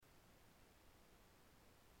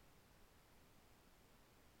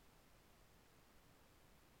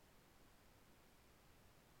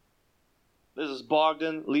This is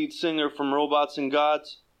Bogdan, lead singer from Robots and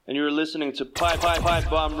Gods, and you're listening to Pipe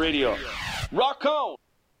Bomb Radio. Rock on!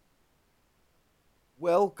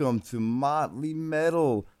 Welcome to Motley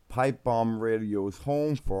Metal, Pipe Bomb Radio's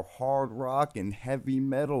home for hard rock and heavy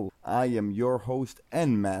metal. I am your host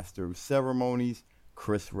and master of ceremonies,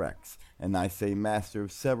 Chris Rex. And I say master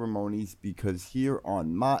of ceremonies because here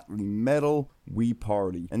on Motley Metal, we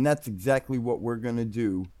party. And that's exactly what we're going to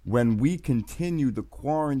do when we continue the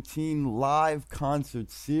Quarantine Live concert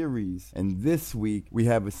series. And this week, we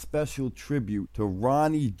have a special tribute to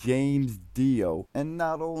Ronnie James Dio. And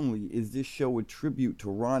not only is this show a tribute to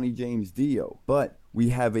Ronnie James Dio, but we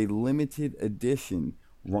have a limited edition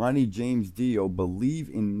Ronnie James Dio Believe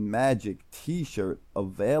in Magic t-shirt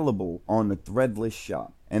available on the Threadless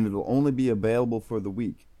shop, and it'll only be available for the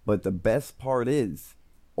week. But the best part is,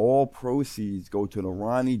 all proceeds go to the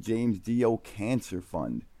Ronnie James Dio Cancer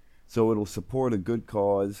Fund, so it'll support a good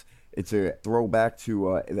cause. It's a throwback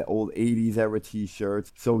to the old 80s era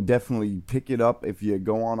t-shirts, so definitely pick it up if you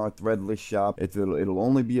go on our Threadless shop. It'll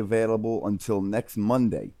only be available until next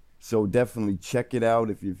Monday. So definitely check it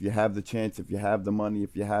out if you have the chance, if you have the money,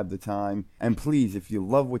 if you have the time. And please, if you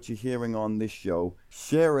love what you're hearing on this show,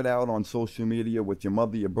 share it out on social media with your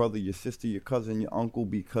mother, your brother, your sister, your cousin, your uncle,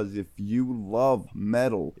 because if you love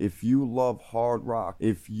metal, if you love hard rock,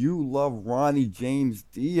 if you love Ronnie James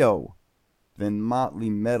Dio, then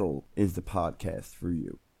Motley Metal is the podcast for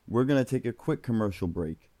you. We're going to take a quick commercial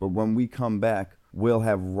break, but when we come back, we'll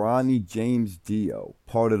have Ronnie James Dio,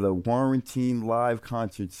 part of the Quarantine Live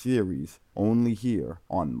concert series, only here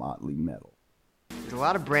on Motley Metal. There's a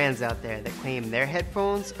lot of brands out there that claim their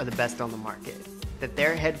headphones are the best on the market, that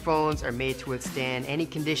their headphones are made to withstand any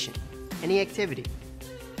condition, any activity.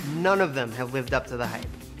 None of them have lived up to the hype.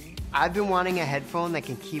 I've been wanting a headphone that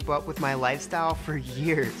can keep up with my lifestyle for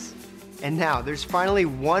years. And now there's finally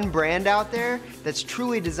one brand out there that's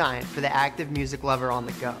truly designed for the active music lover on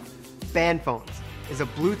the go. Bandphones is a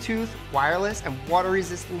Bluetooth, wireless, and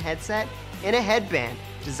water-resistant headset in a headband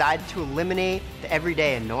designed to eliminate the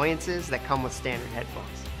everyday annoyances that come with standard headphones.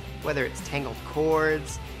 Whether it's tangled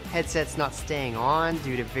cords, headsets not staying on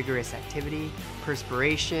due to vigorous activity,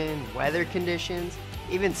 perspiration, weather conditions,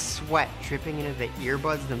 even sweat dripping into the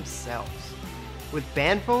earbuds themselves. With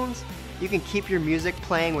Bandphones, you can keep your music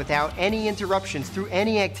playing without any interruptions through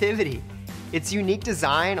any activity. Its unique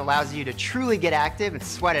design allows you to truly get active and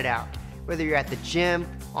sweat it out. Whether you're at the gym,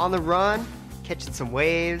 on the run, catching some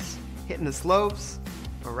waves, hitting the slopes,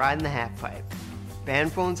 or riding the halfpipe.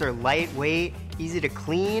 Bandphones are lightweight, easy to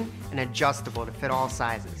clean, and adjustable to fit all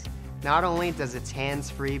sizes. Not only does its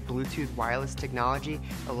hands-free Bluetooth wireless technology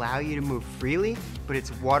allow you to move freely, but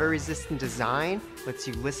its water-resistant design lets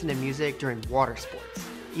you listen to music during water sports,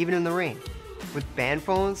 even in the rain. With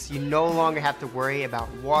Bandphones, you no longer have to worry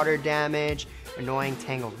about water damage, annoying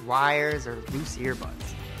tangled wires, or loose earbuds.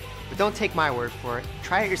 But don't take my word for it.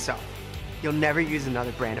 Try it yourself. You'll never use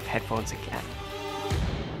another brand of headphones again.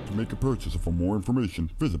 To make a purchase or for more information,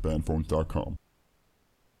 visit bandphones.com.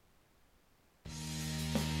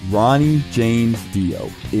 Ronnie James Dio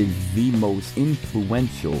is the most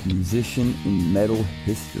influential musician in metal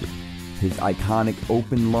history. His iconic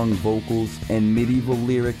open-lung vocals and medieval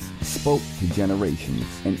lyrics spoke to generations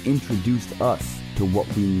and introduced us to what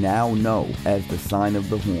we now know as the Sign of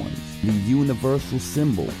the Horns, the universal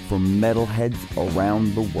symbol for metalheads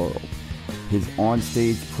around the world. His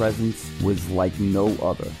onstage presence was like no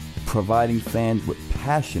other, providing fans with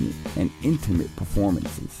passionate and intimate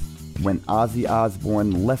performances. When Ozzy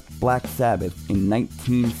Osbourne left Black Sabbath in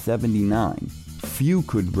 1979, few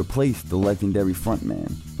could replace the legendary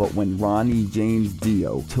frontman, but when Ronnie James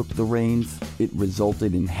Dio took the reins, it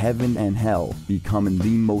resulted in Heaven and Hell becoming the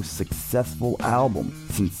most successful album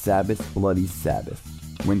since Sabbath's Bloody Sabbath.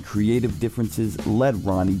 When creative differences led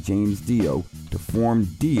Ronnie James Dio to form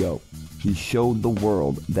Dio, he showed the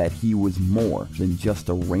world that he was more than just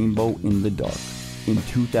a rainbow in the dark. In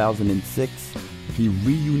 2006, he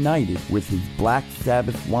reunited with his Black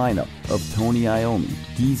Sabbath lineup of Tony Iommi,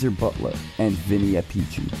 Geezer Butler, and Vinny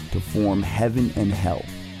Appice to form Heaven and Hell.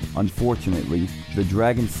 Unfortunately, the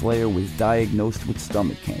Dragon Slayer was diagnosed with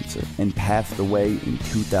stomach cancer and passed away in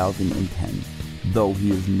 2010. Though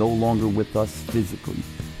he is no longer with us physically,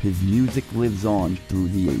 his music lives on through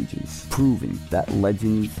the ages, proving that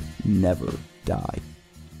legends never die.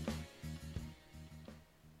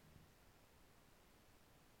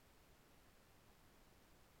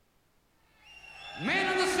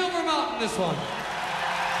 Man on the Silver Mountain, this one.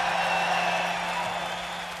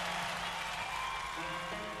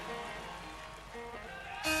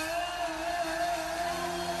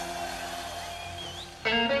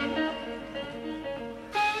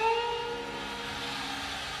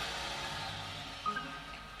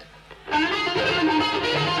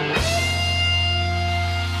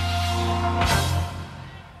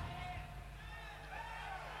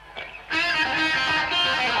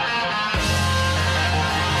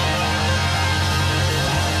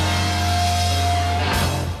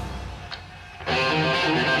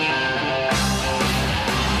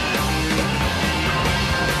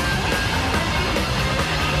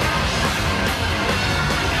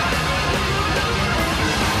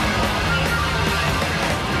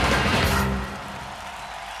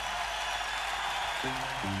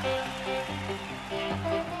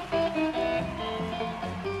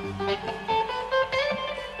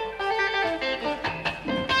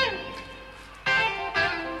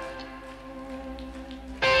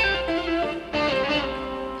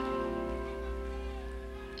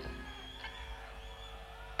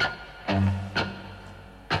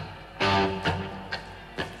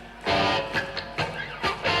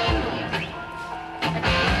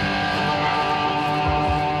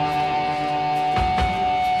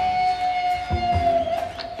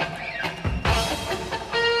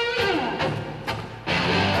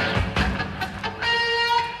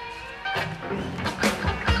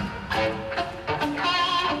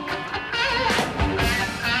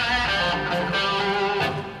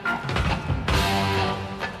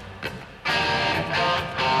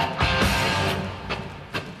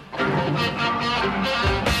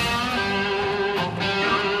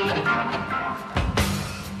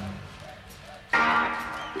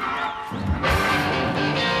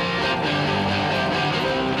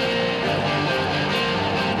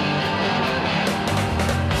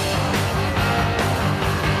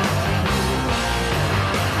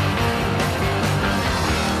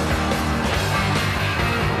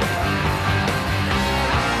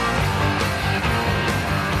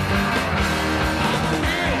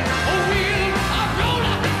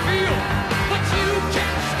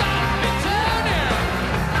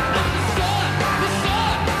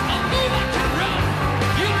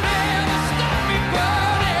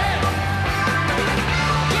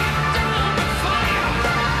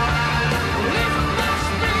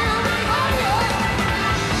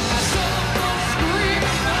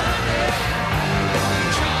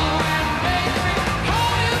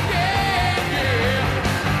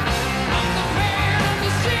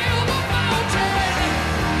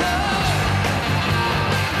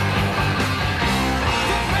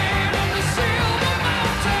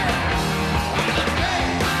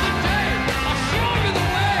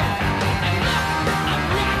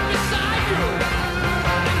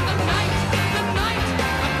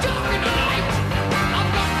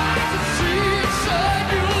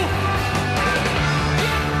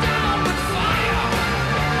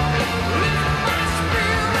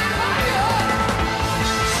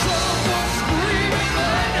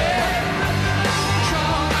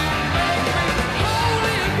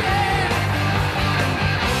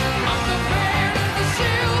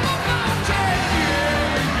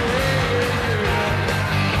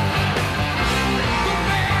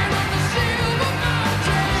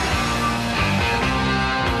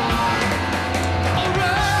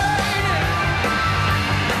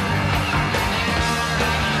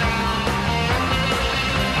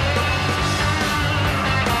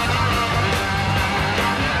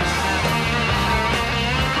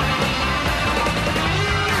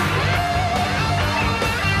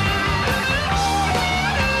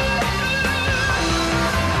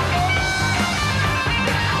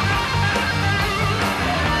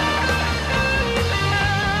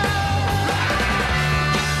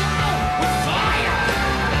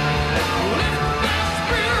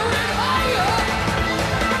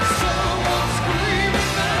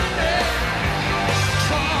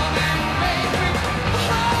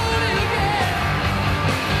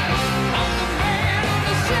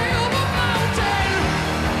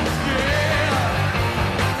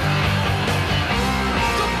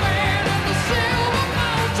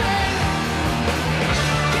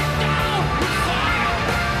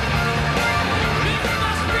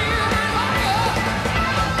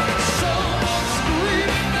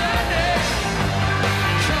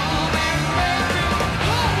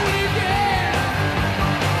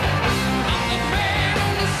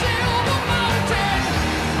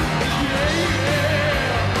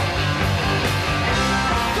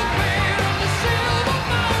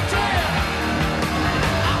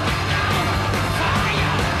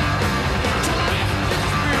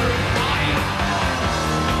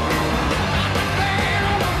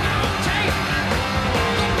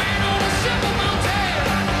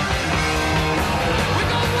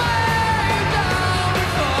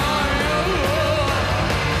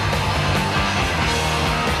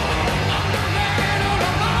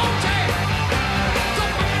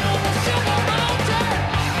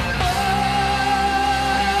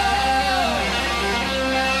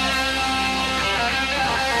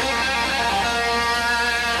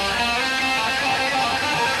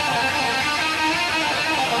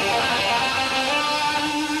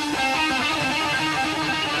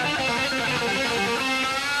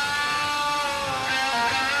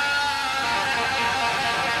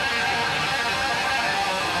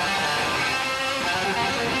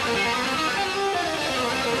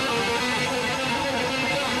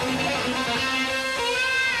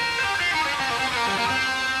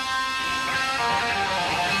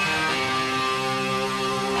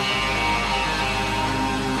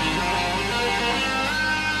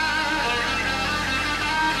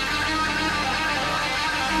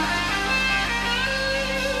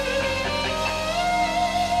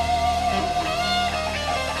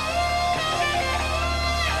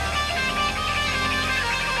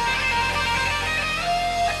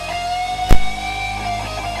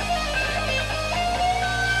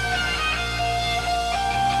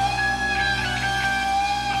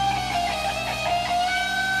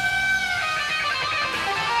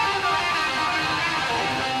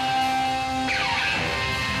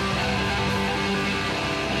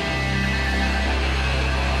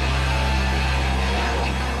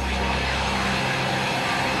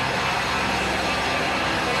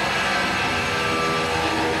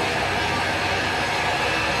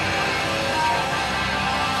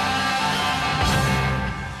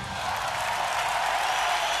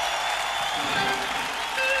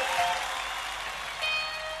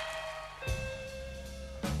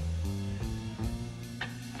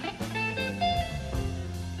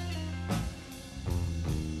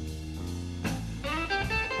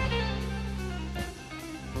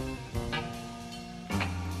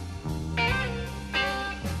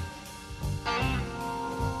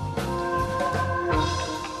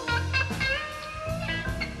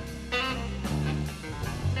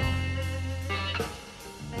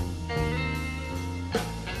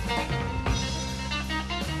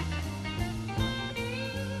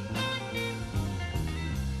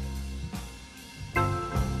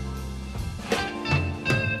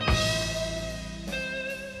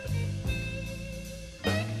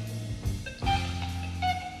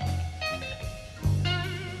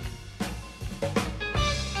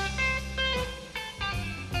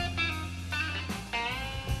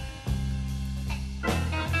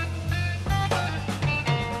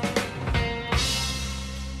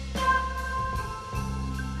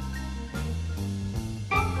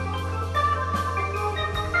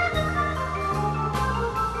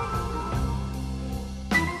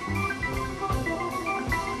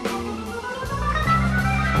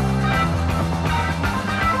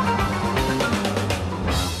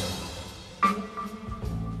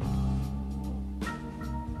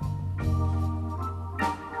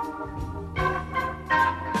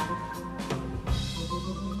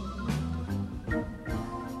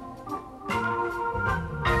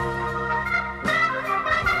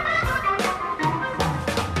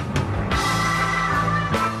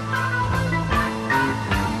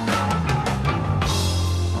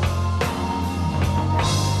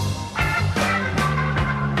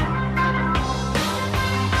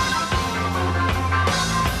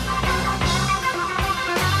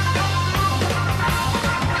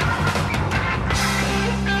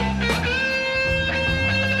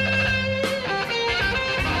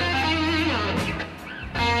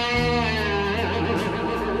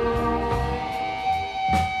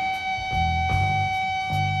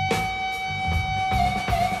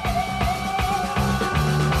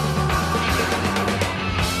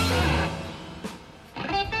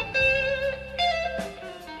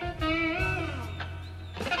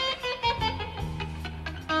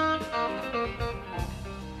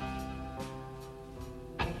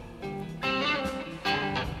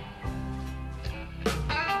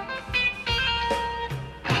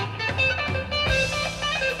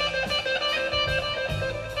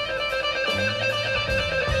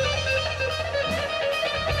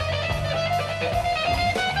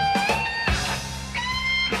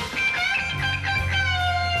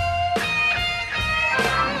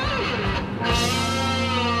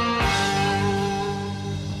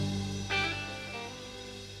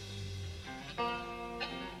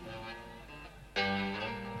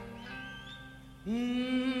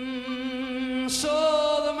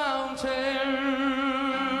 So the mountain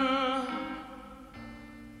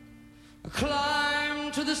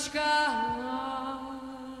climb to the sky.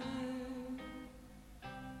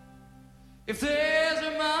 If there's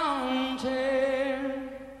a mountain,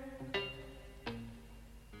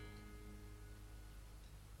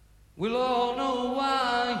 we'll all know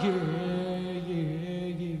why. Yeah, yeah,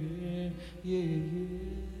 yeah, yeah, yeah.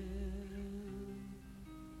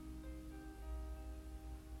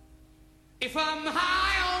 If I'm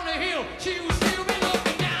high on the hill, she will still be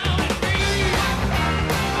looking down at me.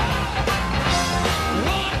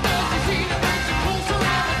 What does she see that makes her closer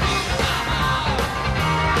every day?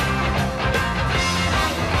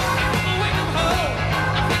 When I'm home,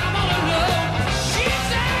 I think I'm all alone. She's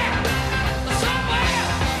there, somewhere.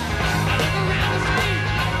 I look around the street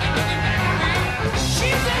and looking back at me.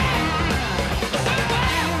 She's there,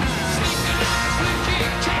 somewhere. Sneaking out, sneaking,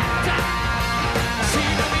 cat-tat. I see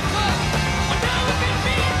her before.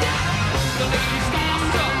 The lady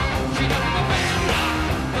starstruck, she doesn't remember.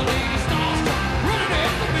 The lady starstruck, running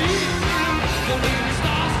after me. The lady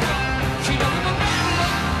starstruck, she doesn't remember.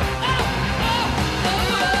 Oh, oh, oh.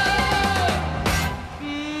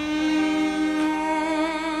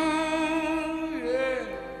 Yeah.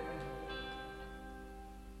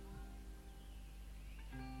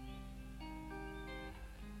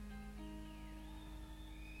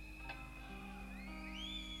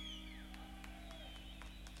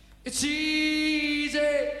 It's easy,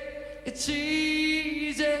 it's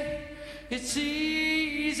easy, it's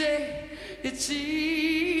easy, it's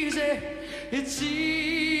easy, it's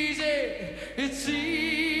easy, it's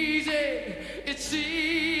easy, it's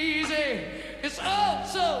easy, it's oh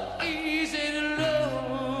so easy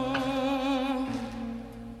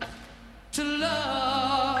to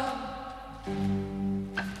love,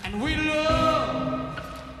 and we love,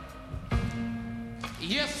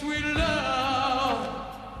 yes we love.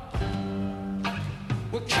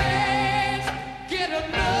 We can't get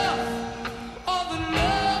enough of the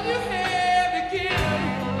love you have to give.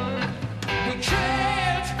 We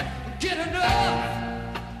can't get enough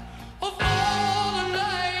of all the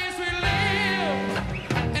lives we live.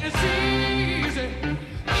 And it's easy,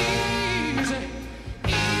 easy,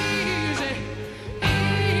 easy,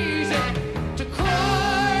 easy to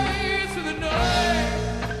cry through the night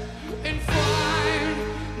and find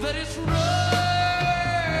that it's right.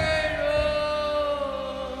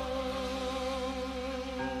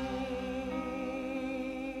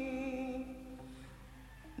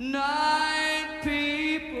 Night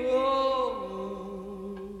people,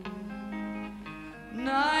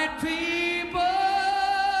 night people,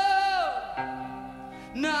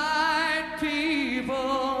 night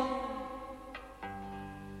people,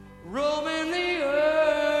 roaming the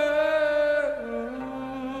earth.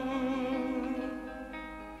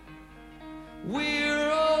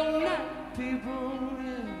 We're all night people,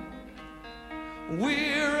 yeah.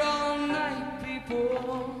 We're all night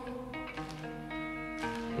people.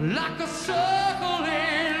 Like a circle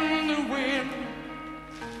in the wind,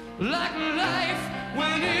 like life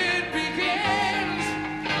when it begins.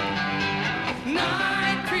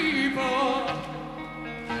 Night people,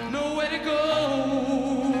 nowhere to go.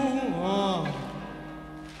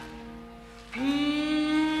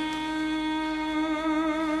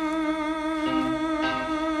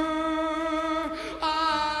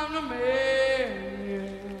 I'm the man.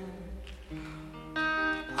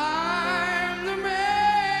 I'm the man.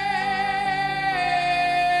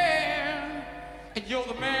 And you're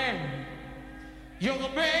the man. You're the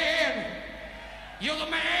man. You're the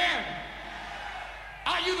man.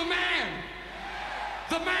 Are you the man?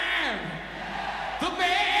 The man. The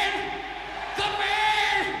man. The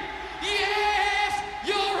man. Yes,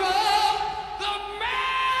 you're the man.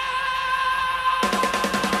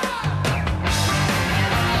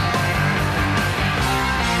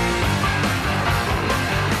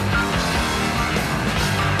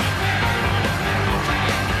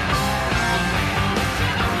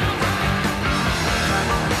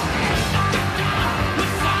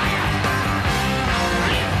 With fire,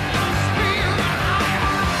 lift your spirit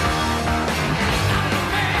higher.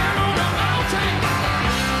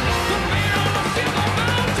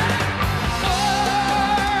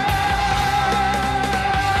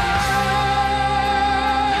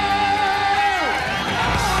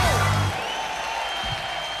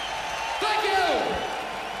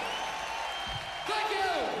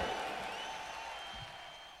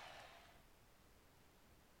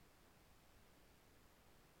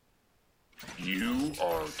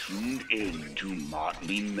 into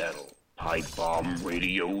Motley Metal, Pipe Bomb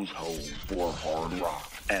Radio's home for hard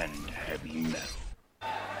rock and heavy metal.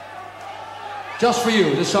 Just for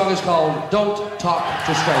you, this song is called Don't Talk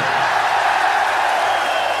to Strangers.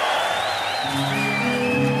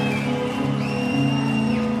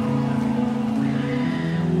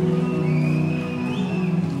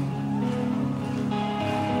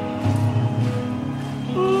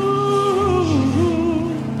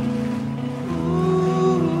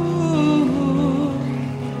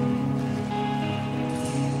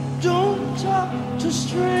 Don't talk to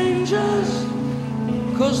strangers,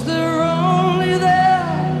 'cause they're only there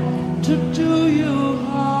to do you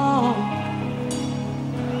harm.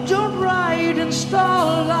 Don't write in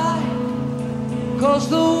starlight, 'cause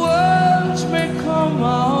the words may come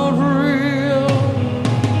out real.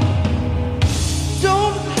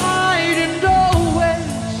 Don't hide in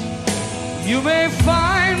doorways, you may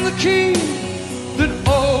find the key that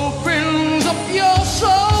opens up your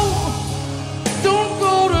soul. Don't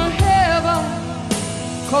go to heaven,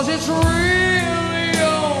 'cause it's really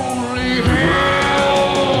only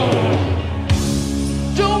hell.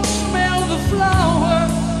 Don't smell the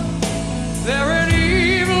flowers, they're an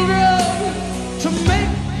evil drug to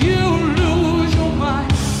make you lose your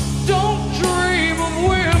mind. Don't dream of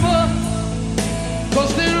women,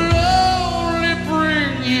 'cause they'll only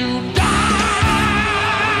bring you down.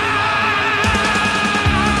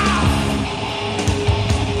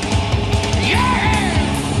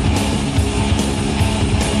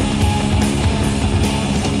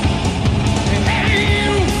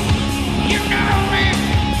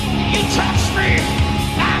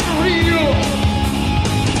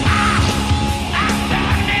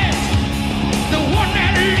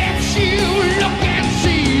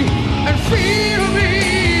 Feel me,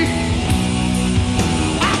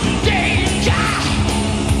 I'm danger,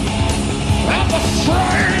 I'm a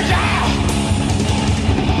stranger.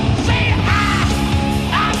 Say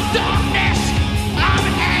I'm darkness, I'm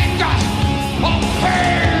anger, I'm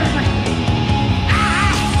pain.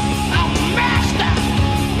 I'm master,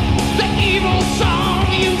 the evil song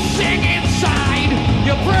you sing inside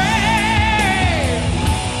your brain,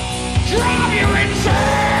 drive you insane.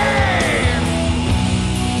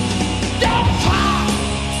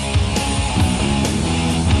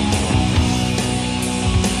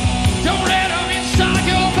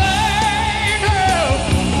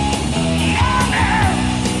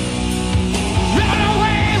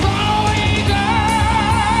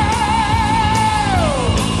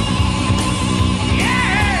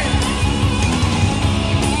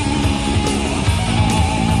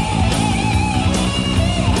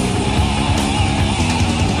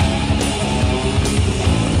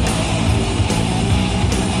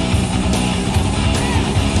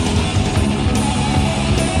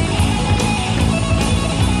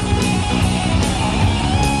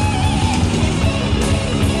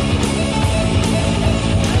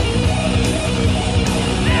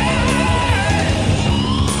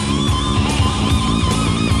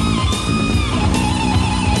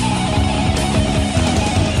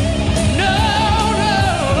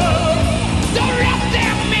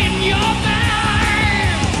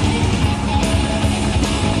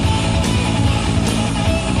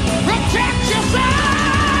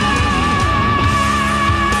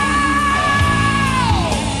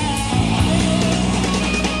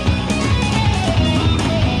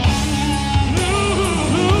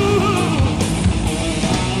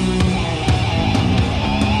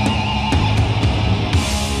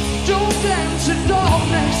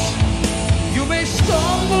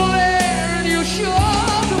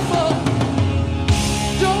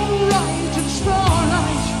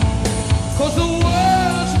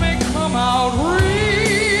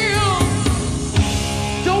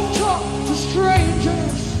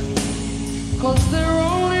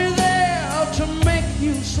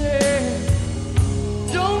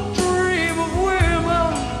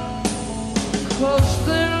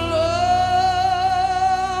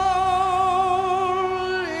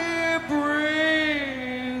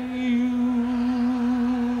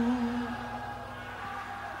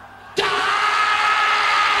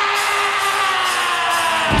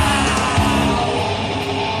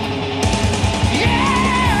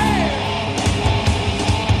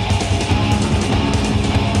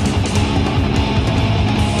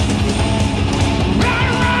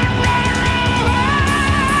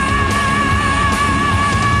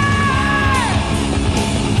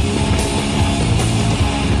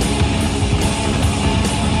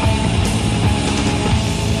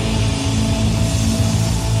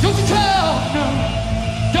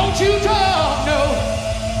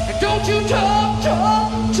 Don't you talk, no.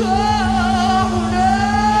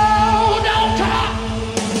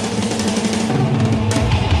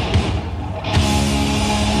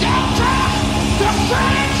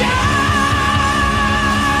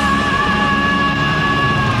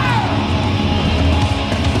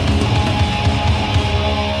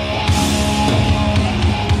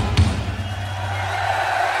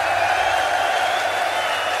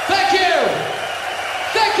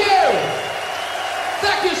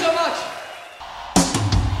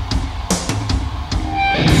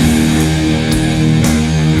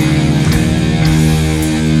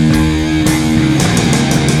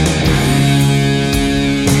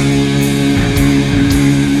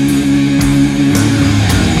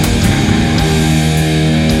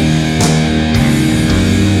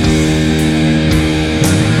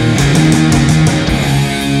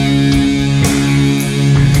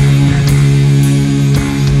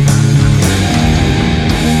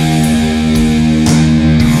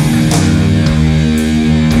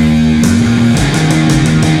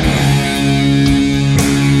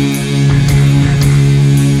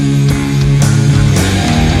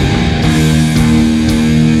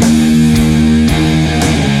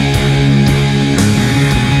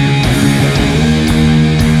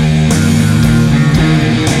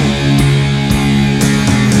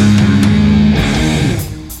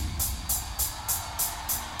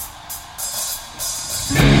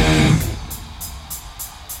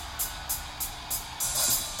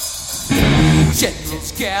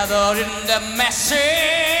 blood in the masses,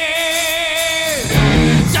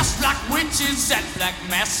 just like witches at black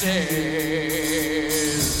masses.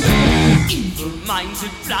 Evil minds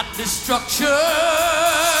and plot destruction,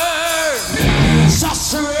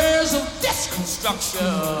 sorcerers of destruction.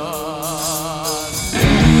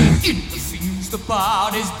 In the fields the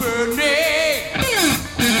bodies burning,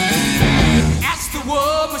 as the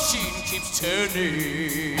war machine keeps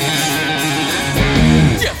turning.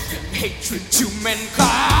 Death and hatred to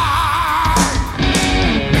mankind,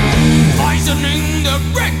 poisoning the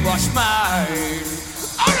brainwashed mind.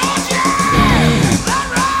 Oh Lord, yeah!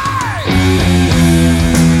 Alright!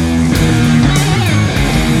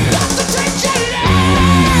 Got to take your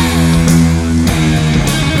life!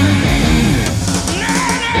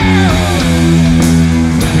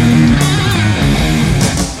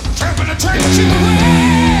 I'm gonna take you away!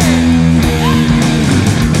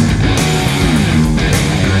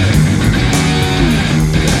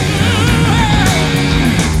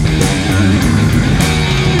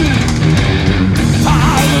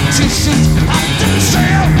 Politicians have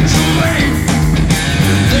themselves away.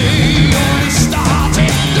 They only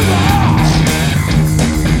started the war.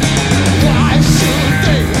 Why should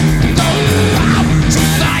they go out to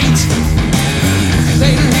fight?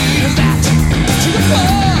 They leave that to the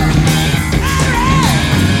poor.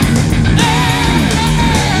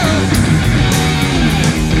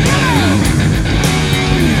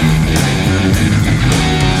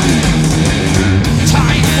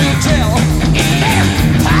 Time will tell in their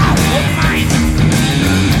power mind,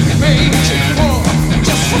 making war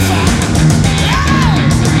just for fun.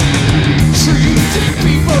 Treating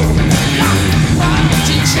people like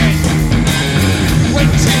politicians,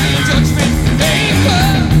 waiting judgment they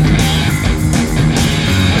come.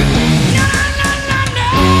 No, no, no, no,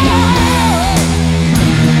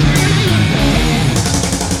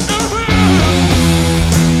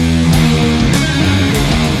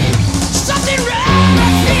 something wrong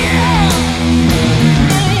here.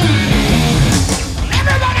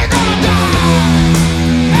 Everybody gonna die.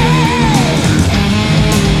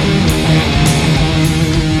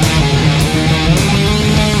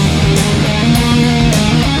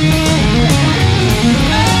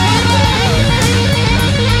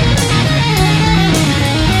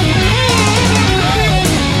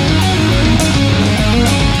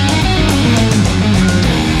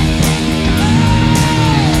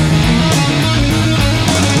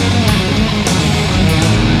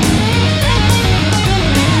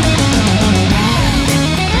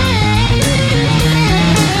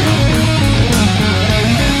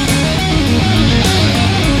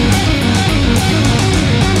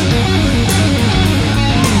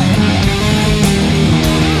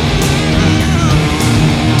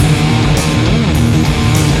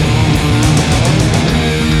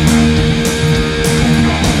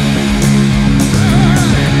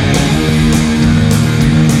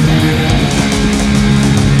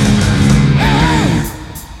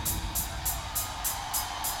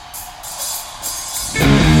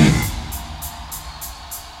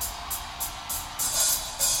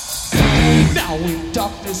 Now when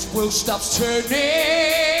darkness will stops turning,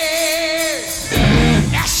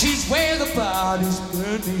 ashes where the body's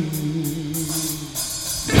burning.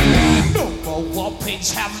 No more war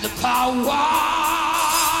pigs have the power.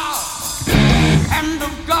 Hand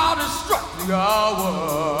of God has struck the hour.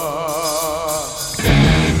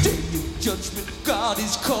 Day of judgment, God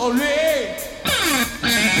is calling.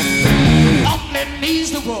 On their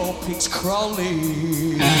knees, the war pigs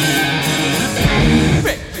crawling,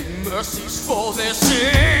 begging mercies for their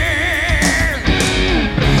sin.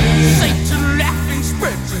 Satan laughing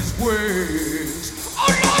spreads his wings.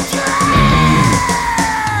 Oh Lord,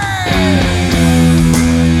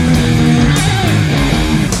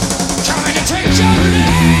 coming to take your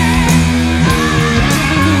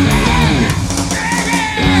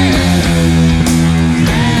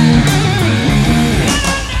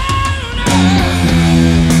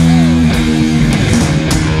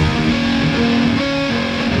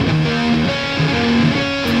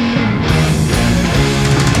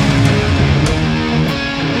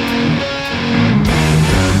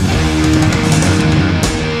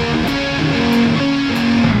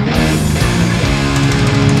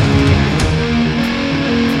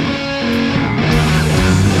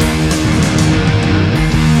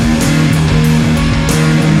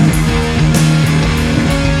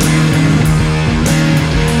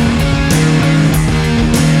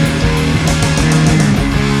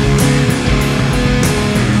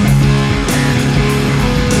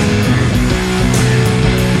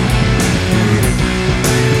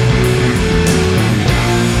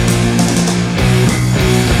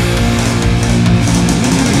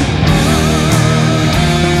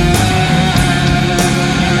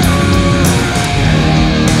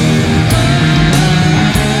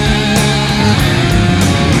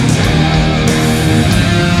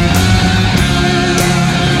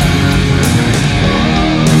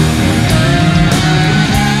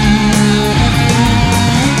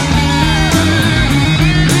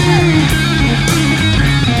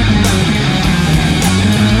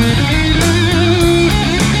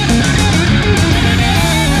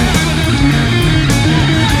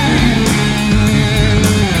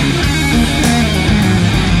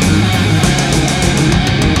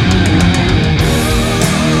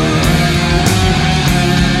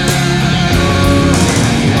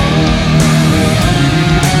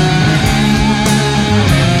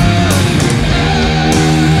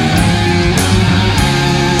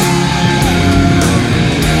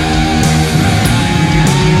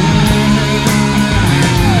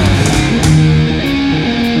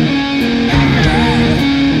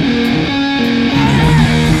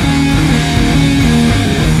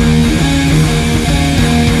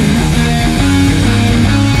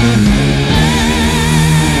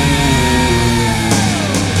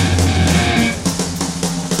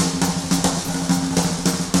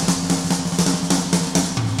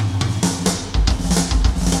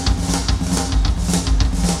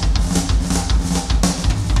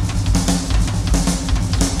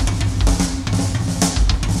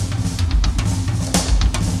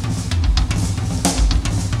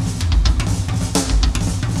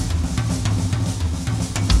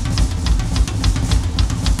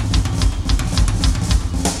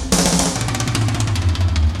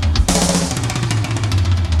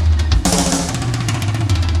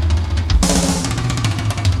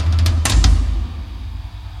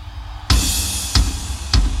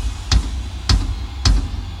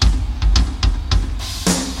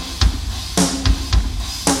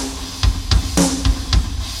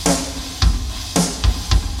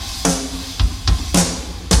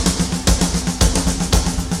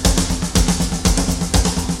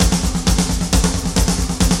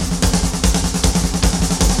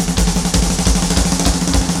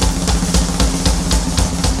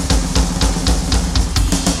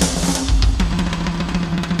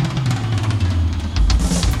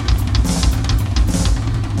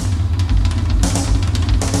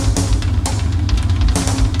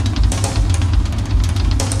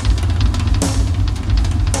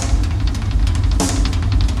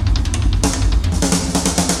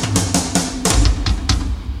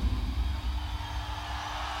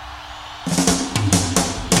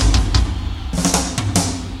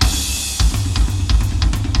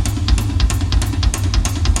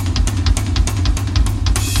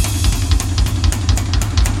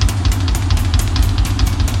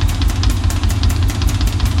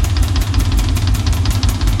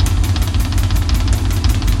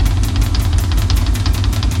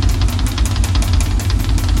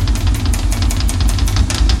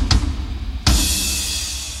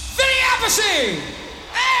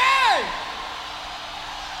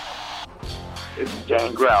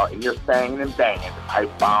Gangrel, and you're banging and banging to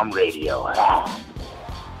Pipe Bomb Radio.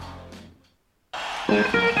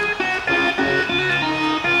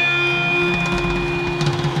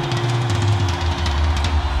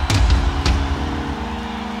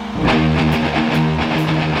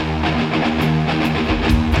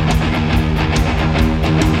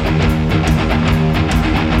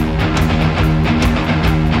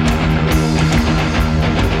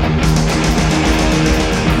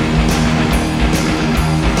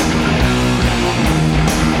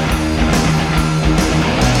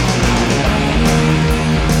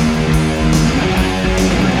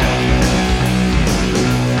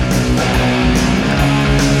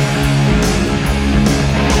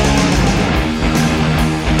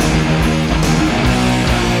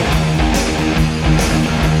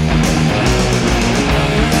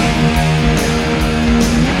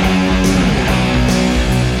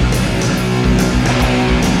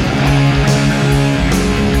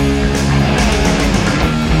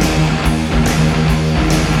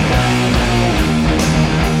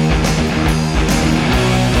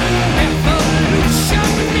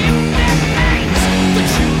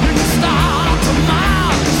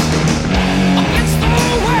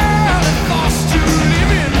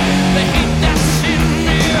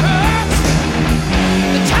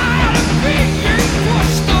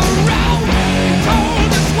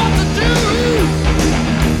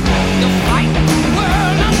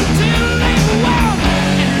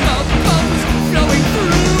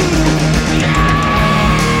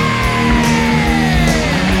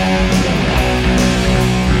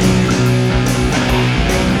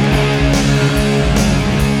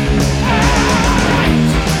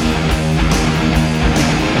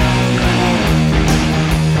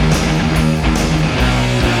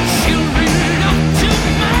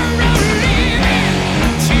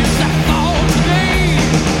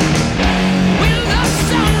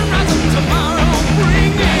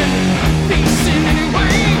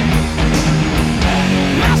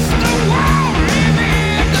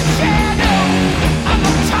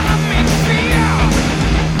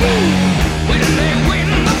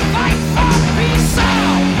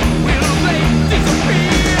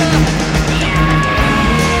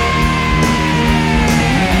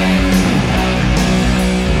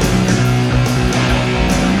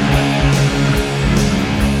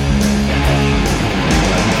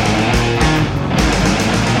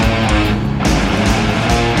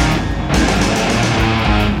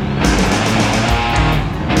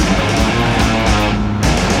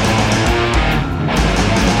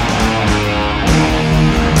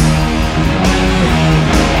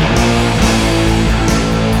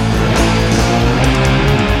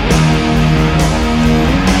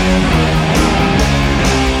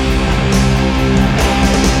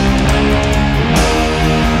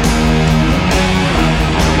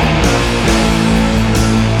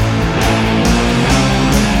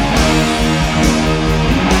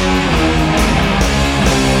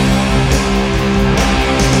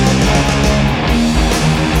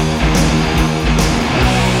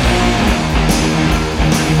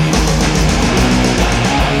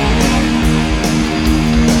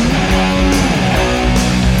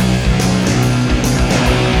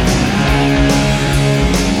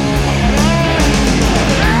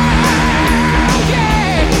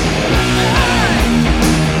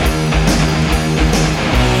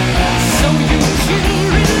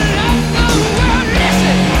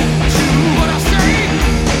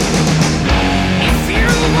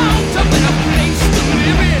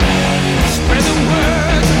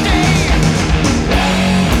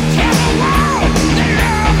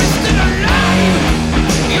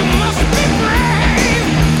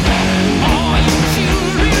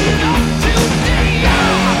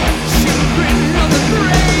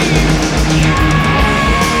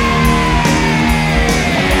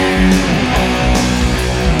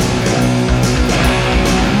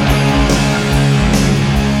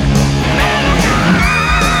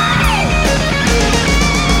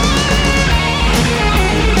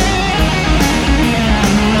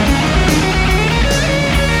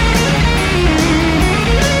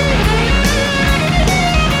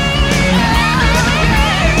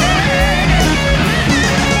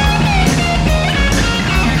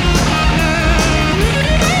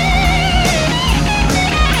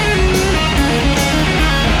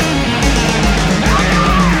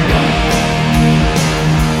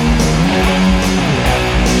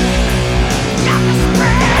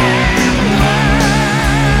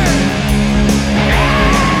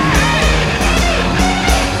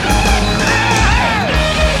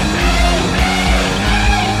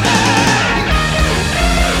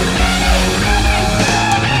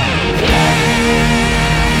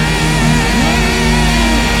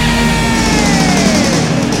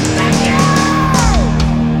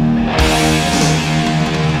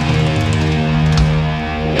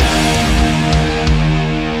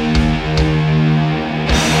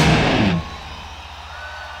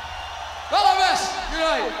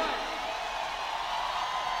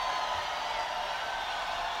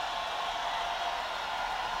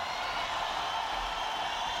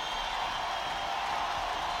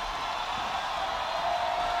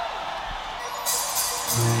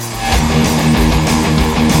 Thank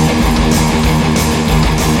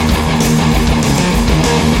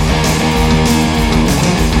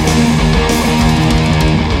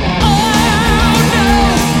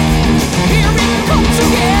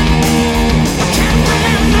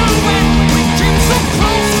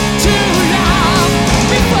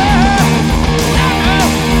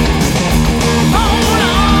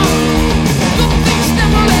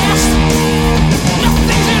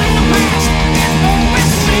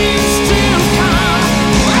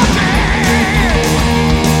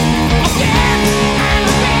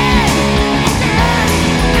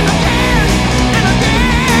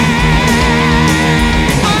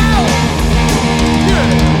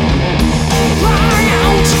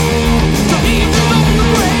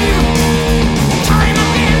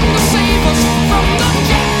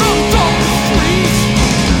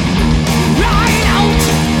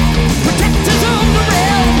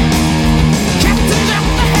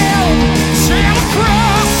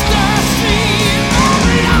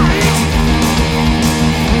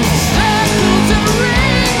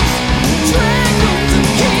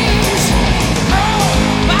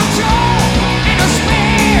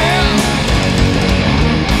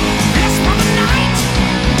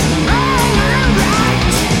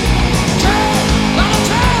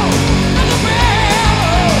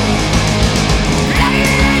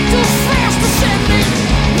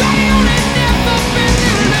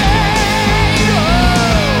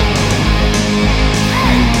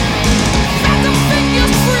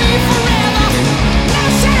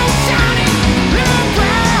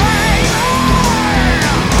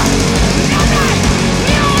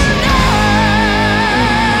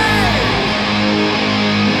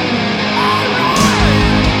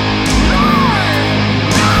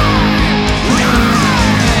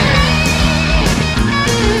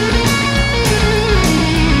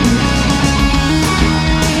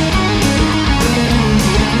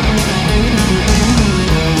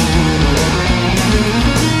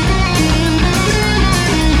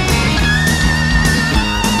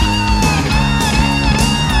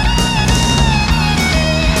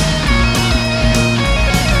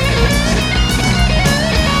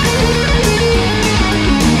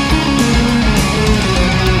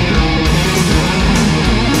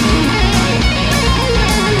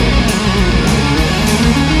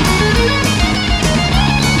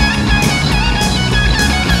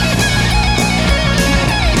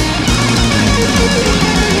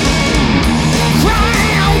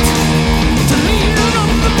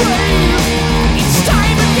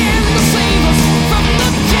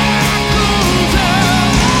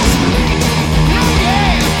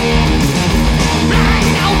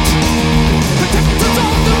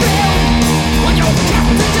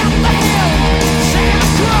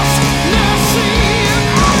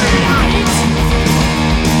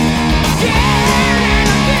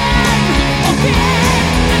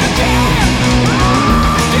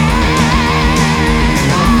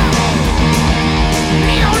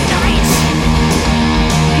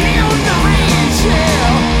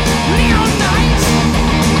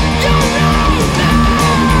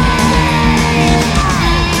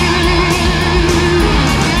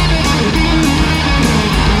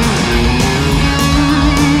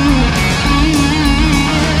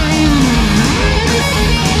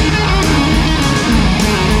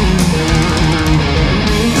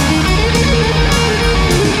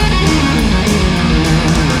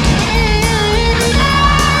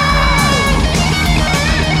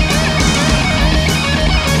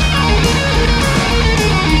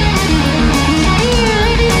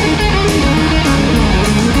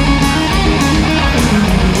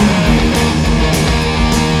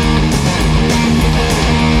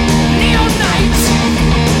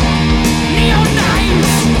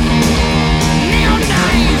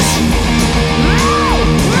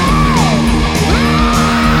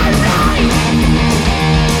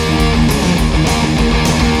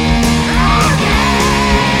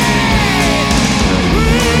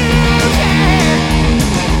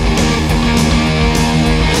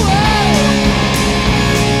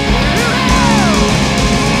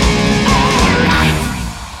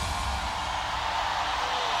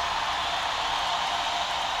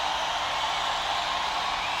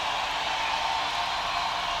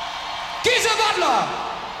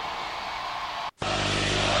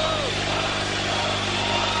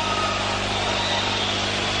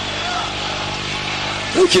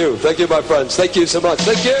you. Thank you, my friends. Thank you so much.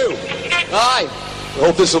 Thank you. Hi. I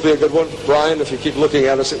hope this will be a good one. Brian, if you keep looking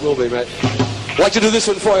at us, it will be, mate. I'd like to do this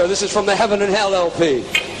one for you. This is from the Heaven and Hell LP.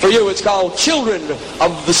 For you, it's called Children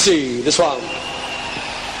of the Sea. This one.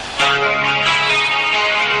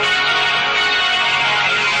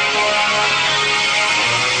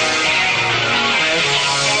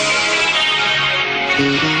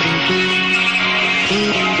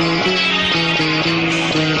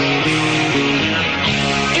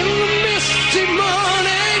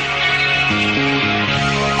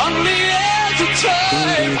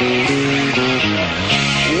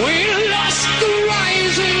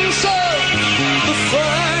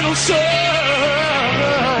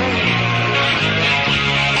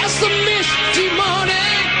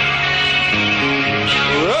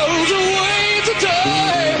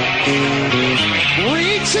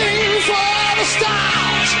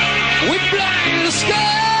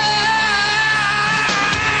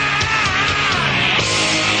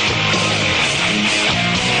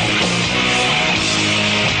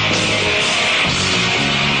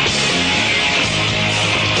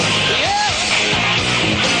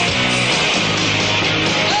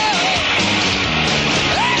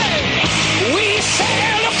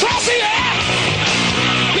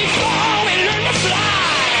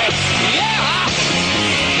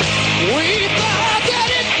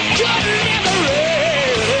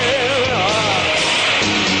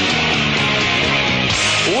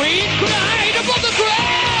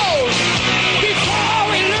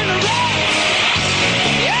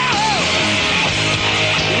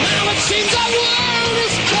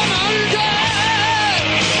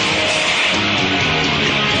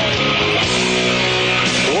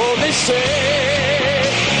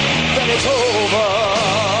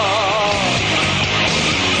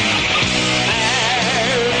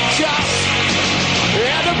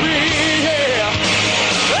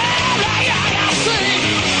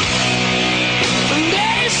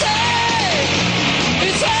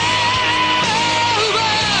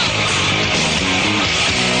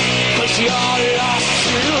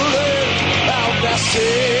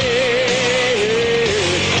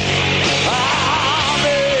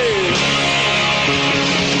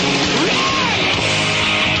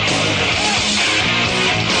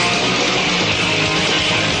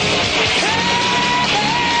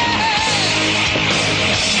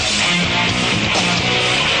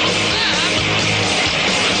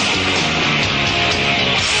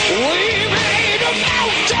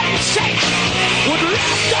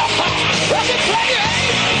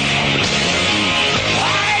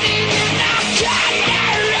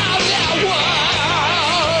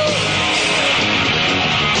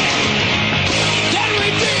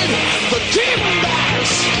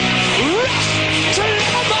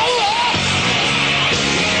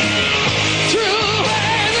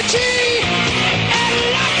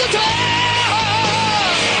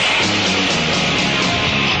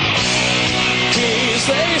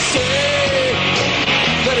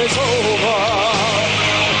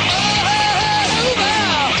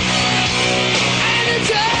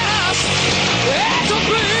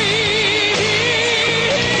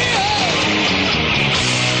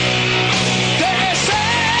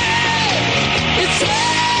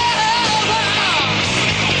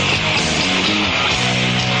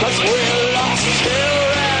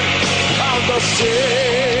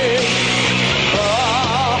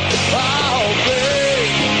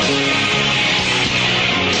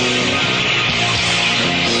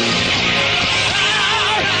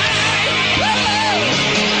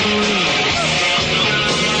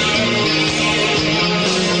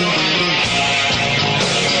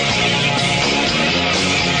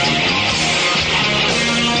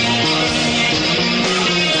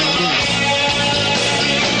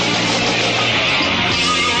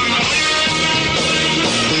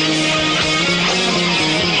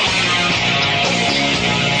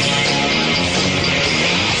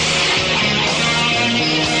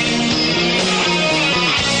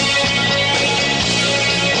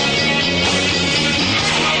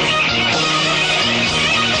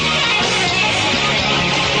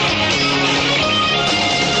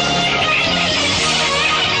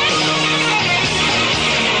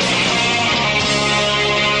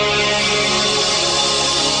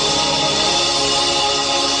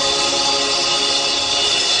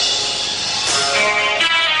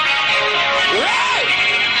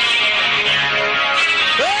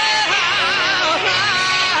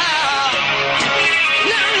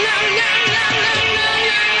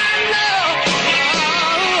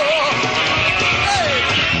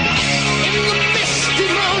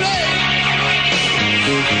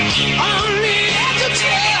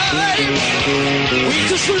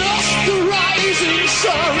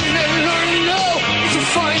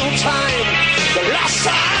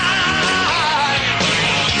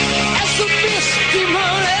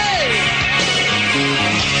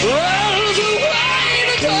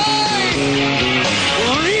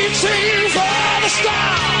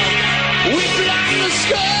 We blind the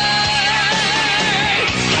sky.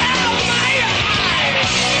 Oh my God.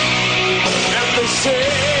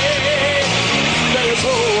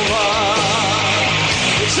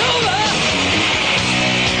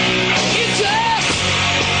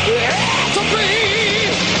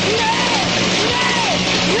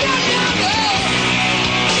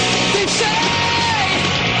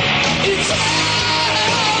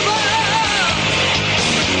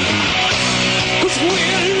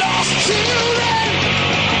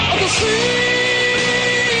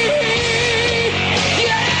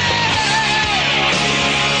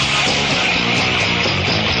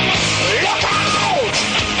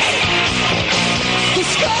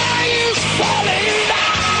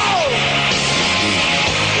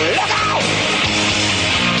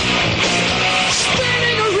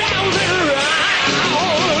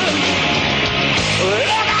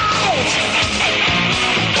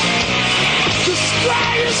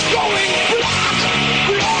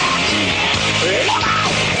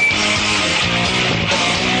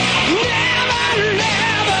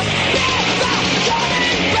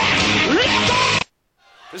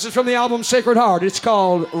 This is from the album Sacred Heart. It's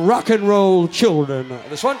called Rock and Roll Children.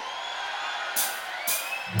 This one.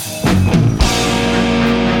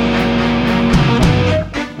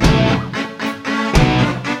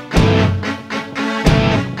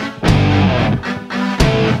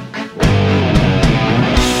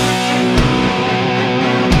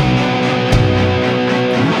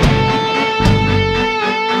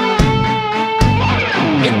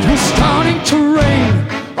 It was starting to rain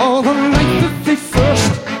all the night that they first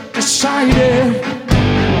decided.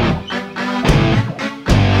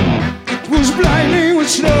 It was blinding with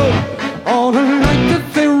snow all the night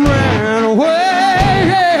that they ran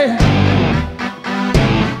away.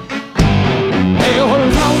 They were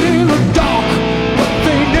out in the dark, but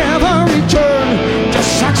they never returned.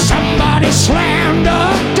 Just like somebody slammed a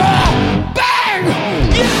door. Bang!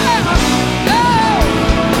 Yeah! Oh!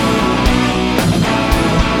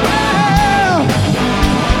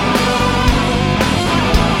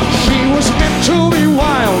 She was meant to be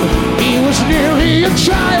wild. He was nearly a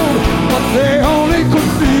child, but they only could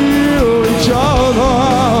feel each other.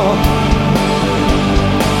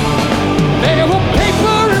 They were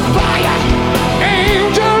paper and fire,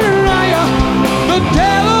 angel and liar, the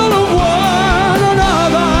devil of one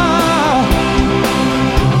another.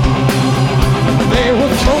 They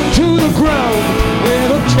were thrown to the ground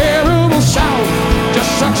with a terrible sound,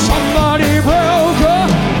 just like somebody broke a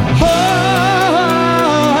heart.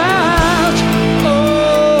 Oh.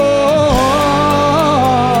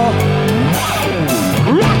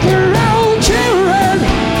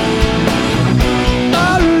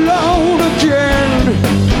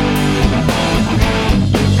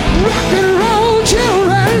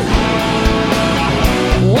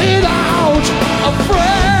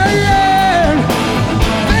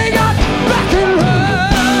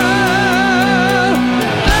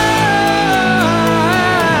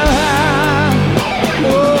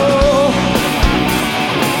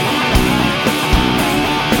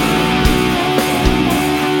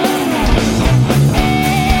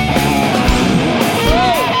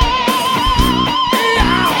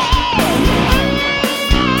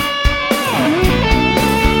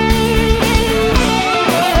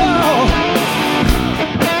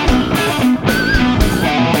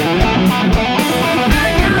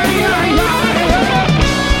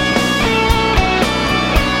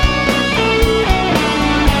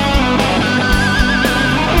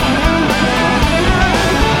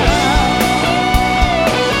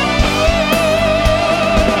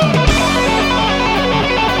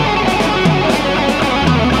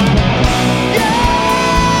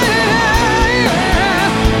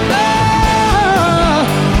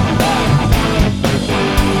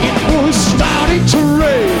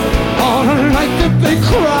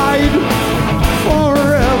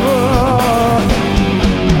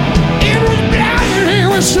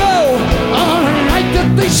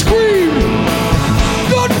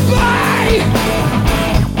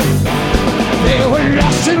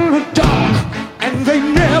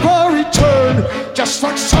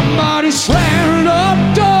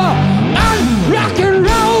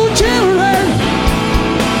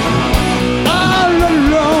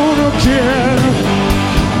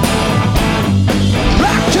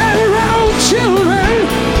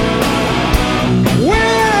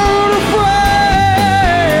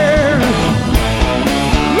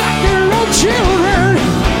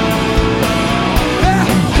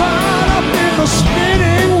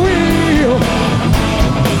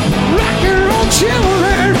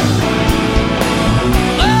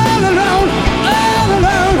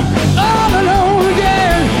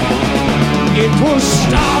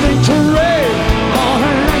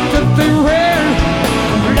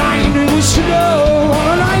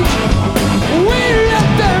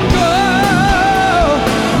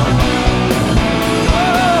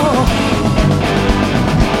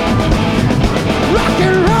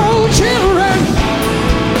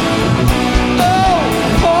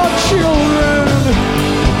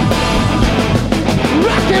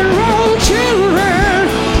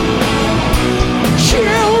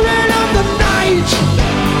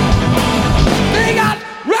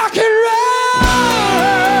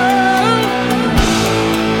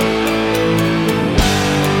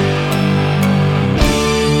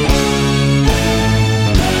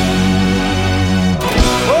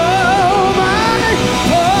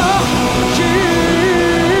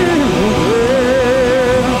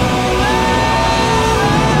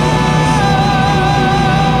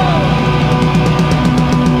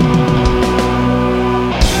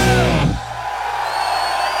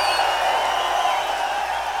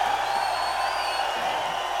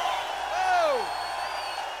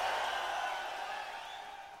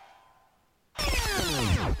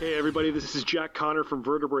 everybody, this is Jack Connor from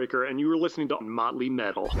Vertebraker, and you were listening to Motley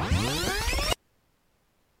Metal.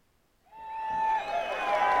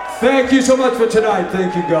 Thank you so much for tonight.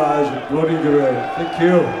 Thank you, guys. Bloody great. Thank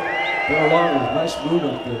you. Been a long one. Nice mood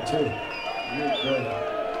up there, too. Really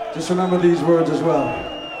great. Just remember these words as well.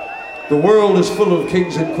 The world is full of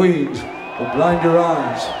kings and queens who blind your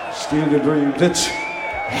eyes, steal your dreams. It's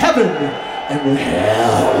heaven and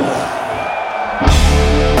hell.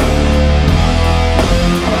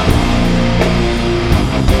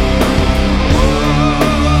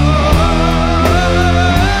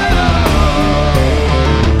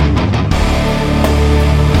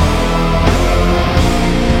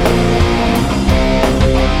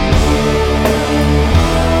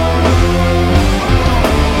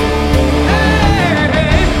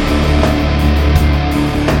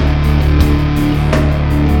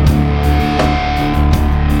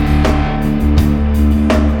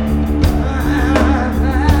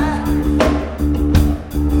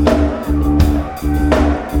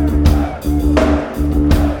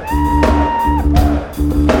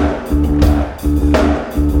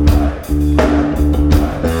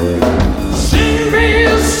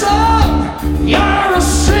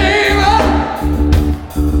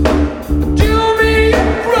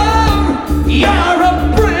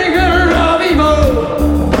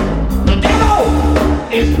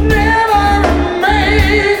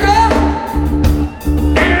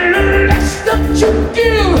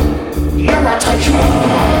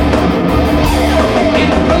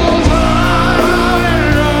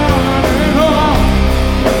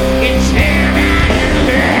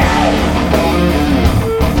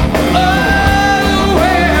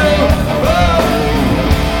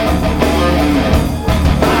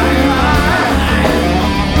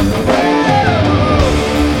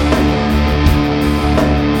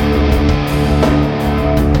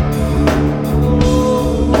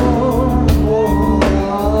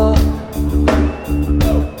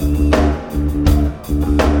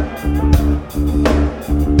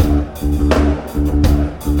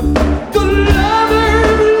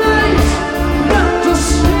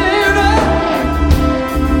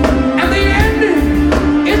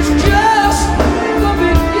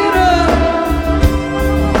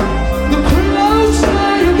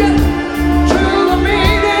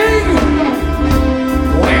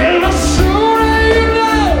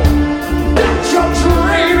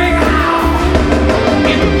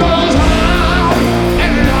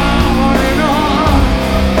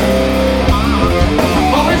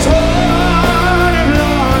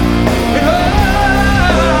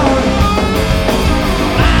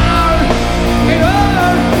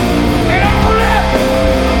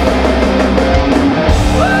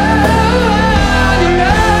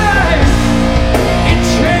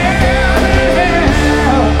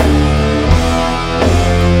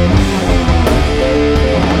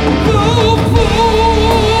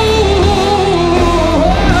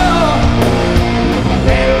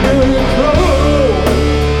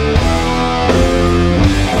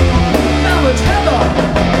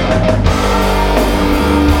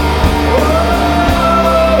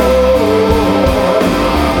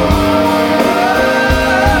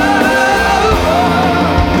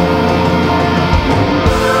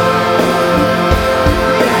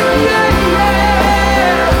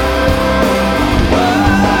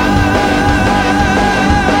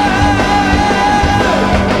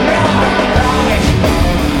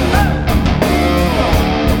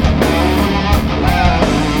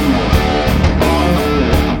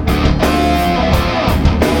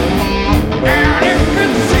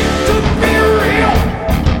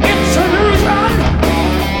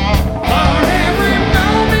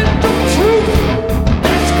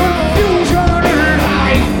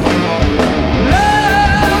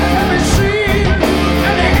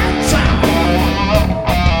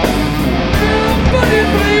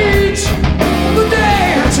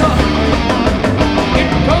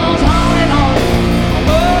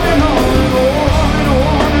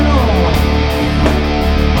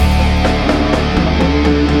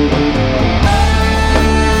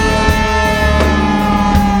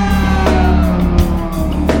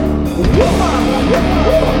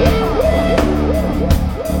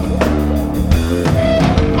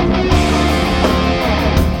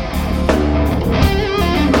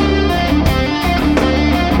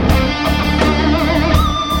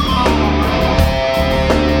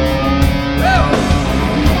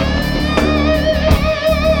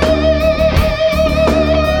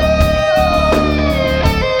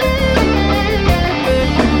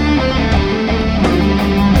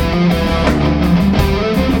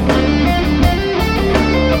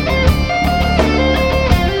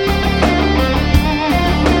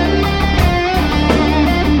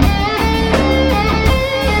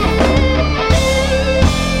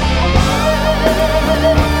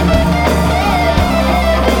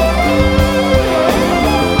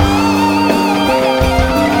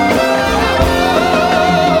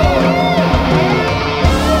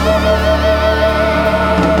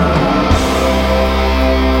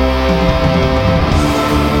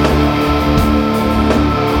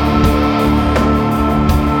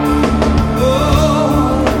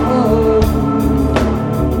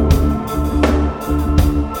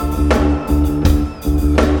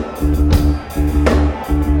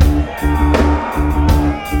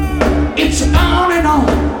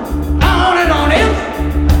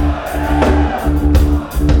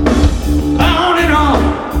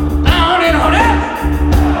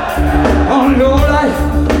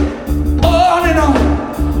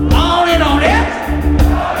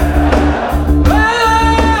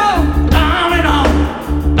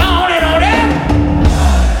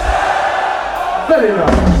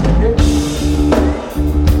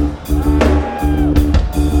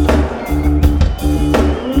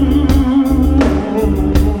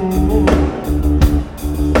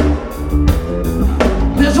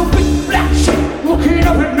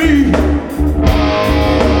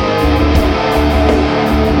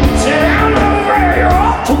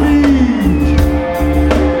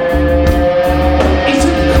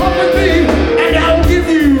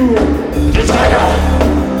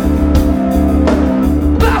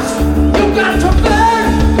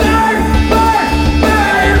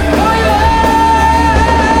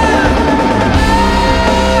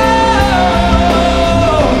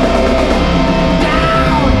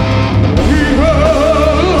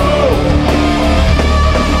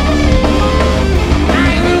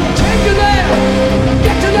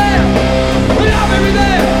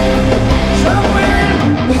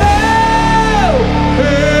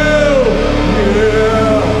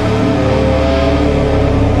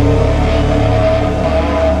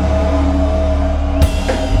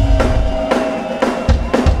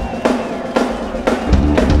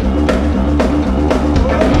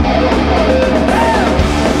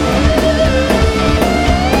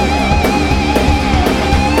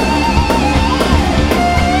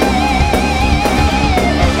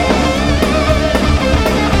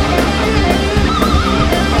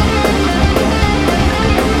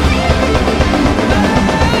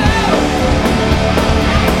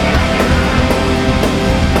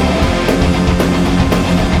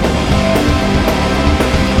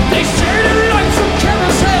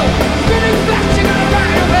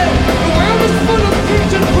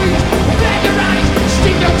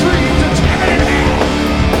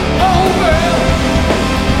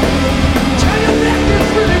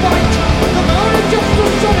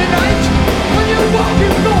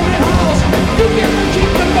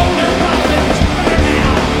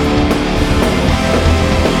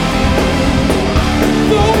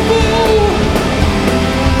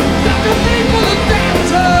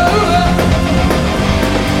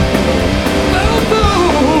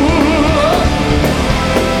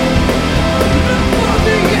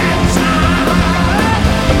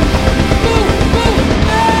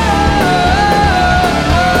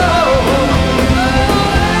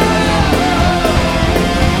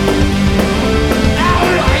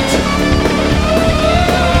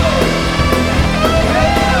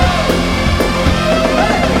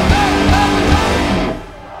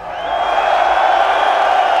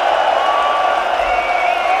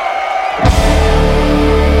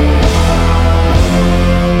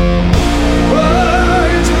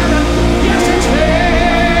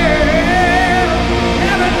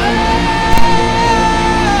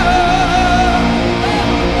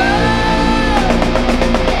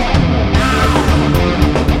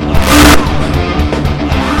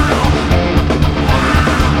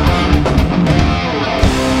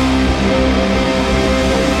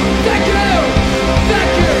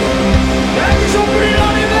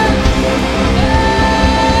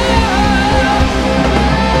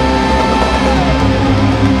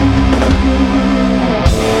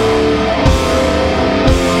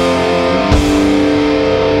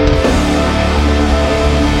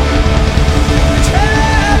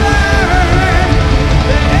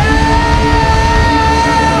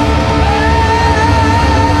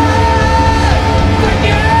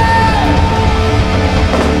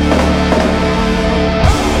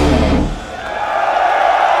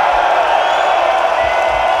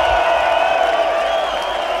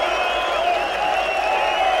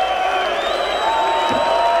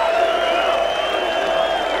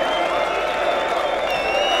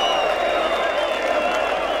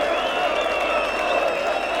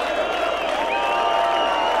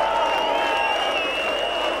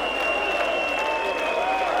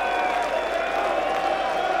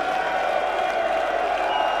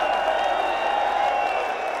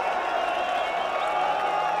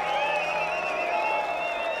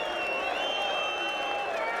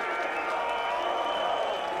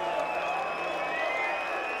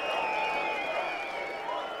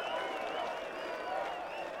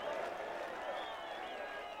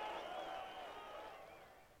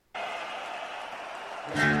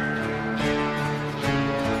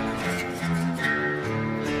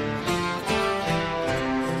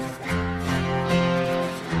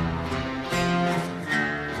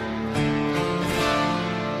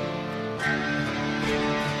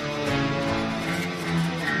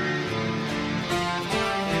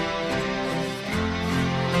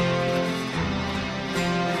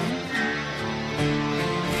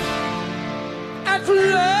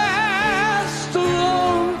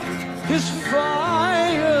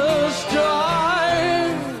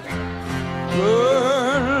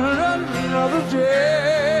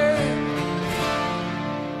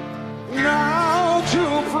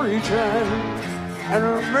 and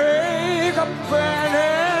make a bad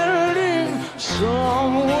ending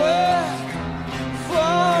somewhere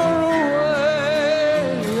far away.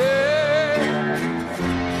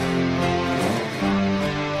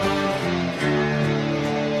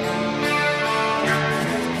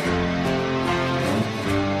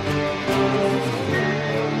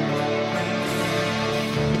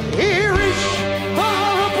 Here is for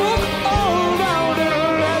a book all bound in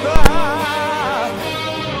leather,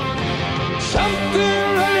 something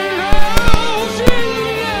that knows you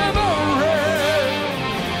never read.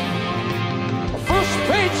 First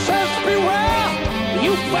page says beware,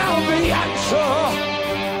 you found the answer.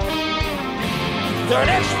 The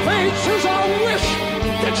next page says I wish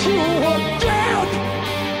that you were dead.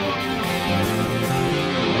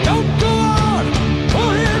 Don't go on,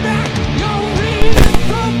 put it back, you're reading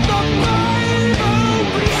from the Bible.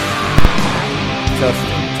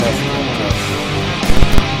 Testing, testing, testing.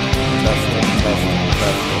 Testing, testing,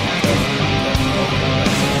 testing, testing,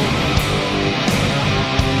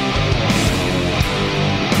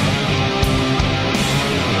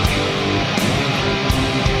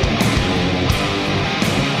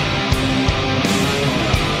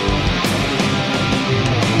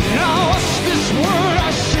 Now what's this word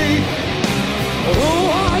I see? Who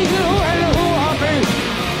are you and who are me?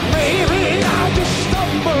 Maybe I just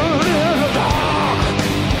stumbled in the dark.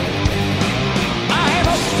 I'm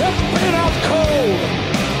a stepping out cold,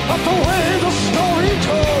 but the way the story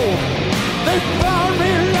told, they found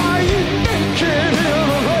me lying naked in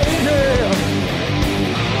the rain.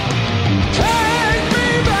 Take me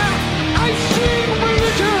back, I've seen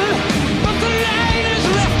religion, but the light has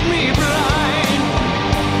left me blind.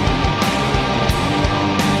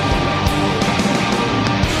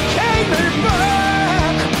 Take me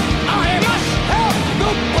back, I must have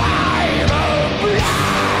the Bible black.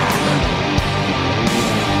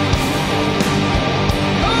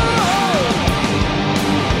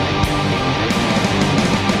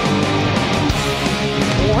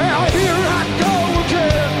 Well, here I go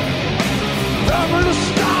again. I'm gonna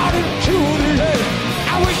start into the end.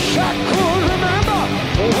 I wish I could remember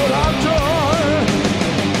what I've done.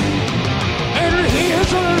 And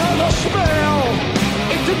here's another spell.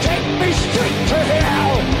 It could take me straight to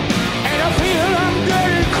hell. And I feel I'm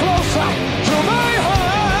getting closer to my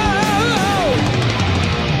home.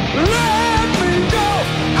 Let me go.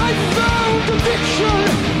 I found addiction,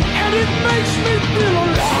 and it makes me feel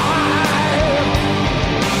alive.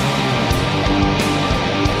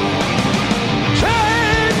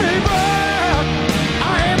 Take me back.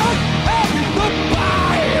 I must have the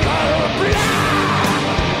Bible black.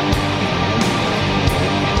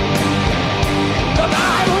 The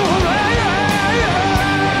Bible black.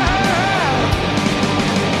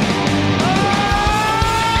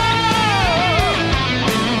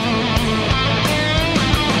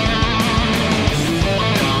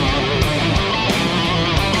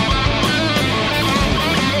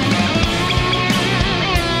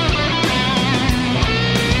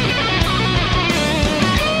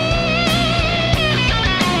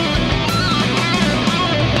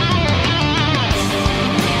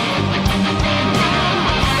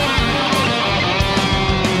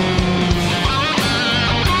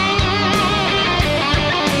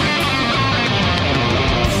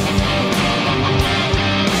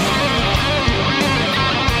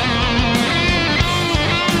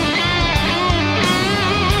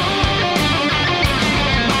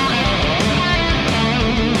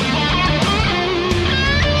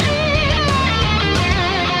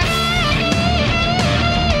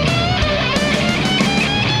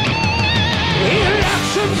 He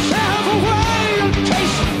locks himself away and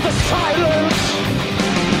tastes the silence.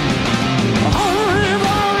 Hungry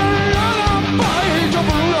for another bite of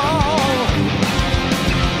love.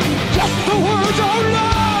 Just the words, oh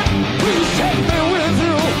Lord, please take me with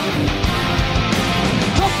you.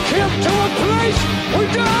 Took him to a place we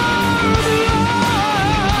don't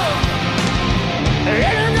love.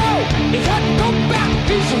 Let him go, he can't go back,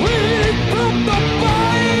 he's reading from the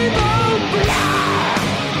Bible black.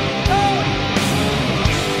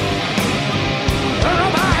 The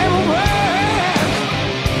Bible black.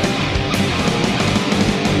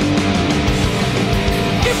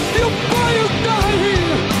 If you boy is dying,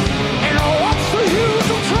 and what's the use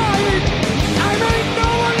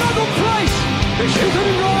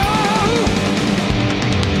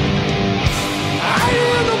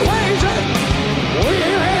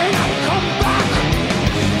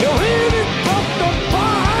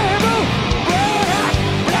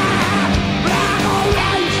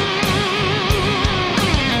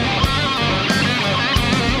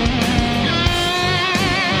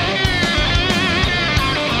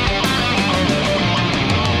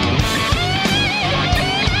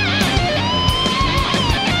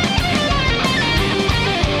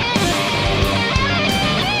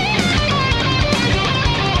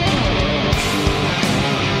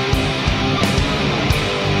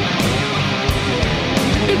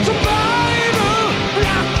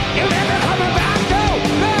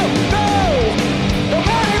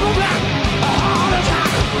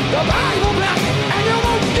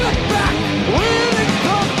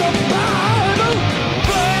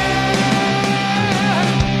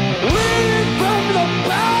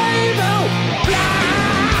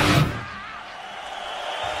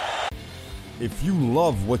If you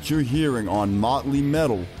love what you're hearing on Motley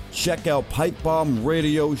Metal, check out Pipe Bomb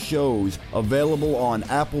Radio shows available on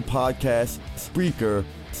Apple Podcasts, Spreaker,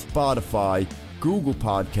 Spotify, Google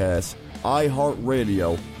Podcasts,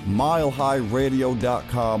 iHeartRadio,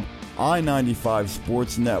 MileHighRadio.com, I-95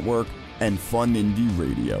 Sports Network, and Fun Indie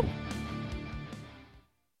Radio.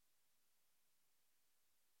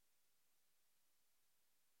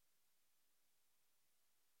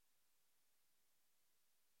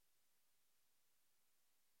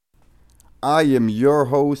 I am your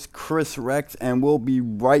host, Chris Rex, and we'll be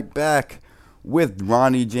right back with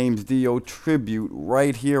Ronnie James Dio tribute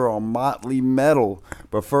right here on Motley Metal.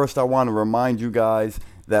 But first, I want to remind you guys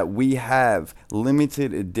that we have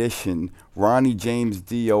limited edition Ronnie James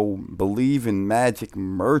Dio Believe in Magic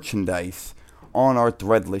merchandise on our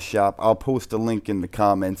Threadless shop. I'll post a link in the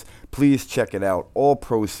comments. Please check it out. All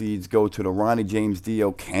proceeds go to the Ronnie James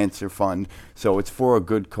Dio Cancer Fund, so it's for a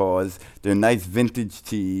good cause. They're nice vintage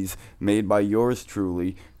tees made by yours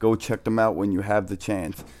truly. Go check them out when you have the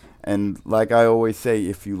chance. And like I always say,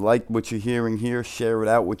 if you like what you're hearing here, share it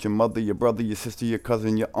out with your mother, your brother, your sister, your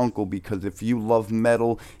cousin, your uncle, because if you love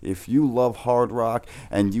metal, if you love hard rock,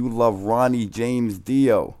 and you love Ronnie James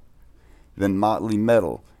Dio, then Motley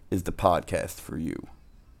Metal is the podcast for you.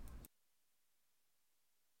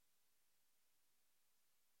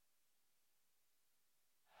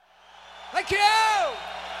 Thank you!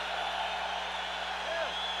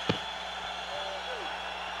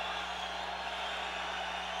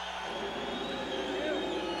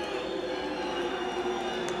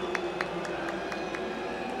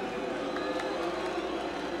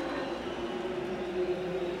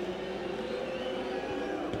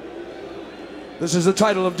 This is the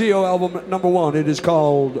title of Dio album number 1. It is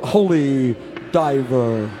called Holy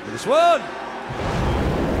Diver. This one.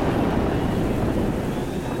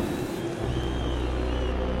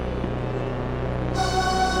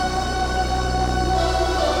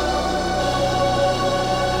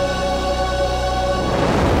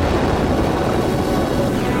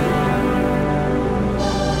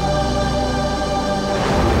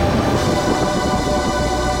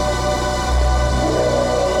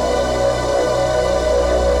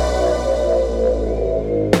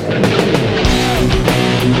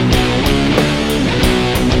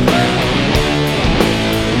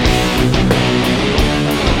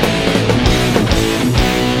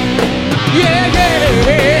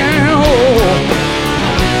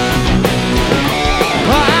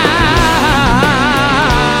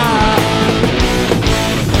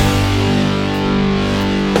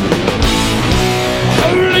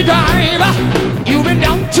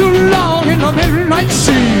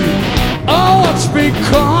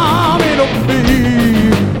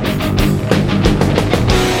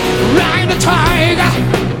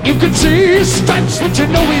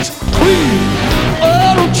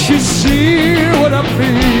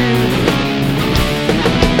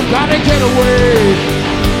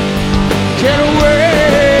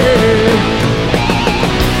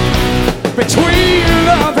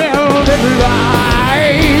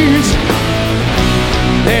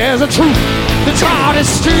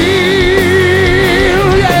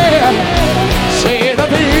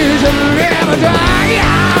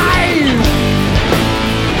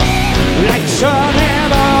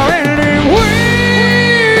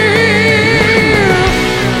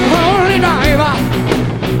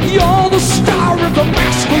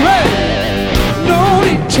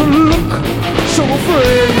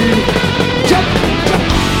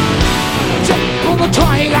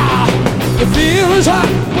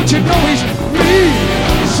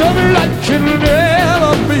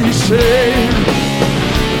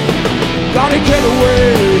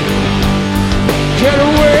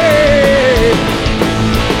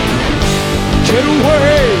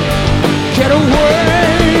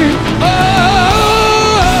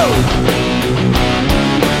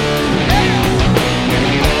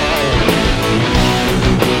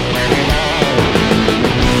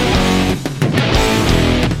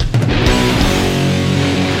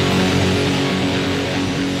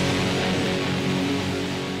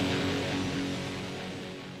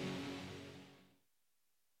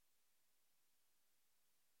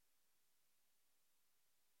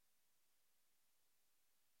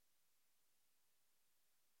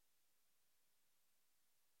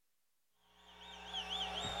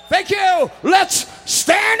 Thank you. Let's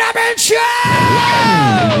stand up and shout.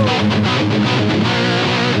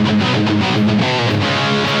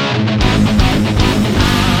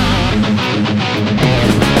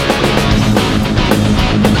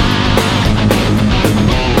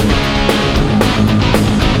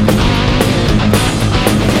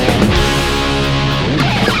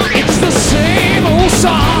 It's the same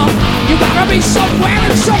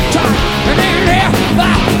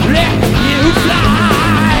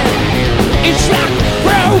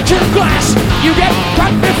glass. You get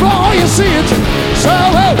cut before you see it. So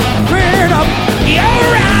open up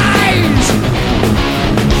your eyes.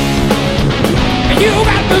 You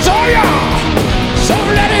got desire, so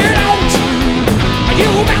let it out. You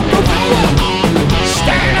got the power.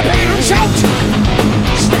 Stand up and shout.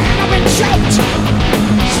 Stand up and shout.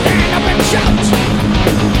 Stand up and shout.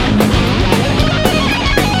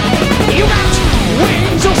 You got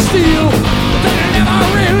wings of steel that never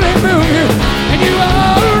really move you, and you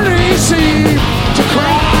only seem to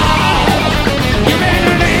crawl. You've been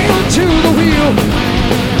nailed to the wheel,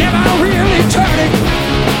 never really turning.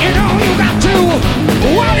 You know you got to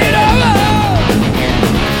walk it over.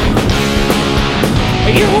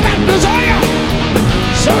 You got desire,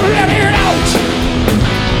 so let it out.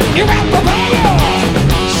 You got the power.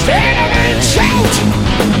 Stand up and shout.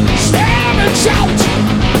 Stand up and shout.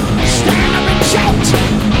 Stand up and shout.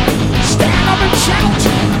 Stand up and shout.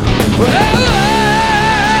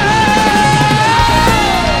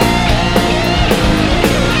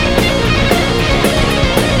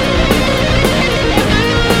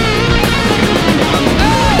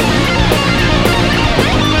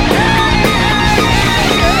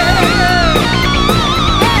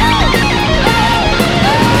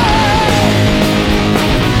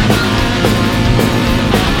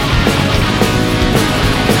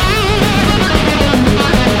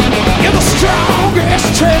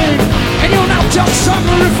 And you're not just some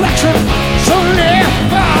reflection, so live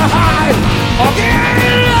high or get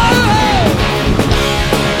low.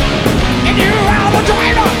 And you are the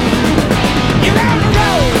driver, you are the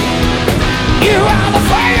road, you are the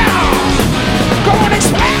fire, go and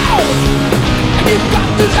explode. And you've got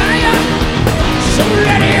desire, so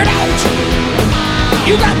let it out.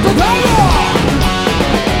 You got the power.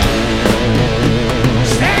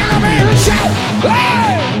 Stand up and shout,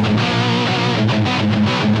 hey!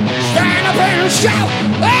 Stand up and shout,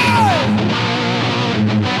 hey!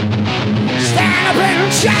 Stand up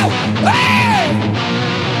and shout, hey!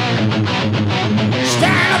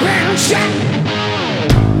 Stand up and shout,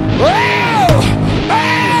 oh!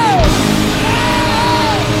 Oh!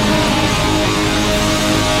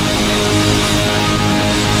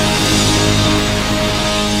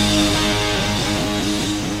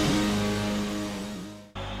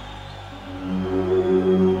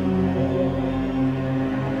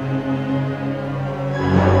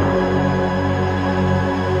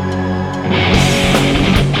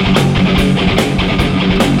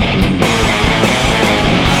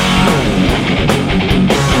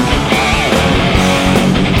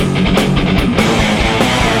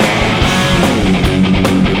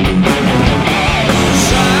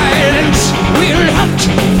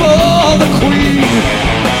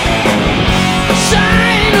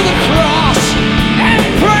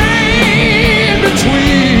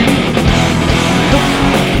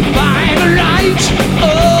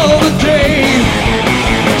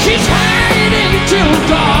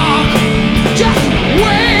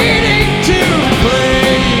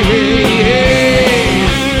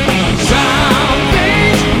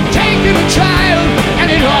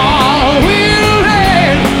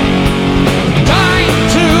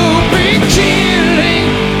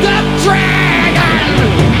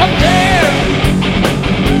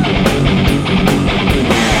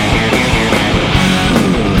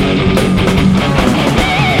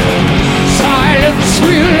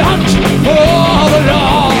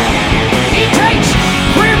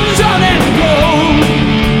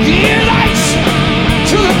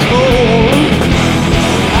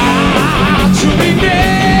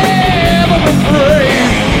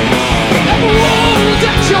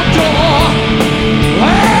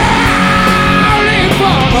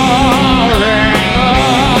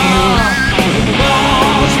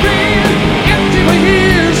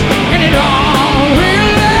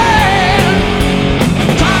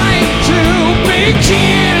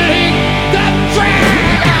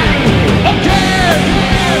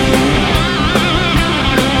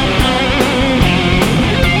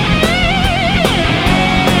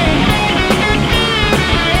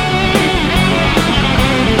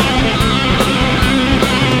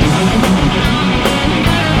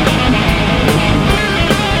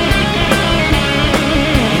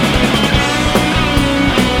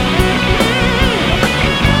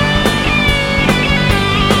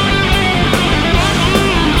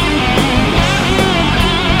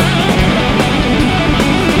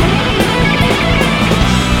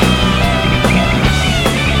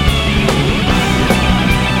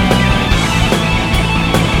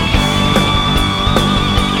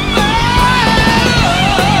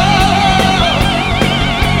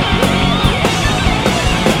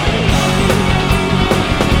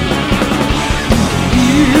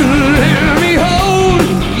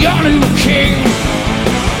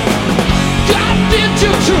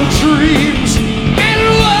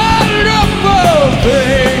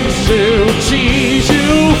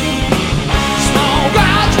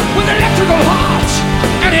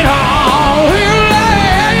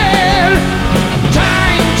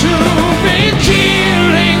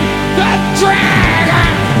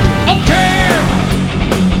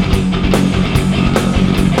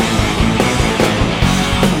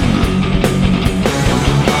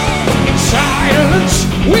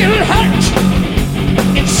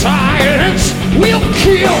 will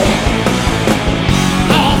kill,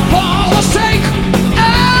 all for the sake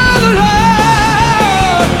of the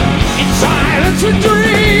Lord. In silence we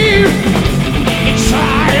dream, in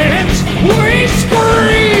silence we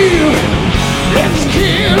scream. Let's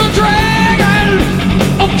kill a dragon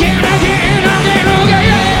again, again, again, again.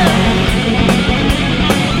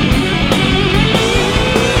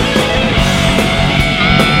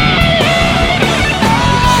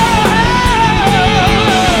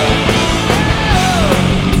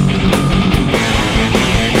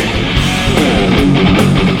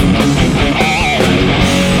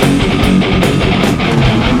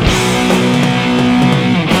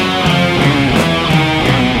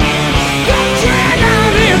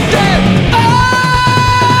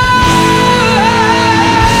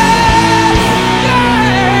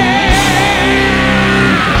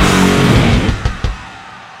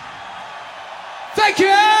 Thank you!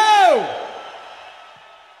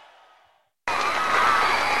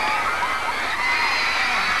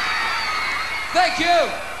 Thank you!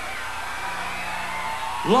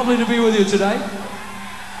 Lovely to be with you today.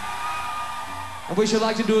 And we should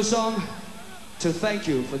like to do a song to thank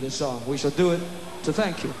you for this song. We shall do it to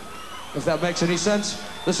thank you, if that makes any sense.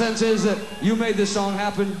 The sense is that you made this song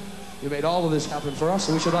happen. You made all of this happen for us,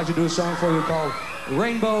 so we should like to do a song for you called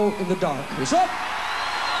Rainbow in the Dark. What's up?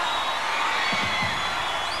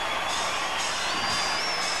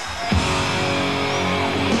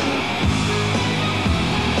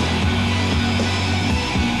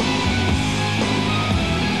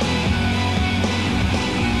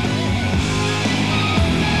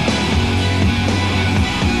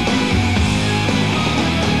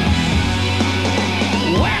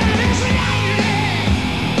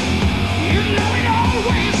 You know it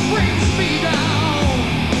always brings me down.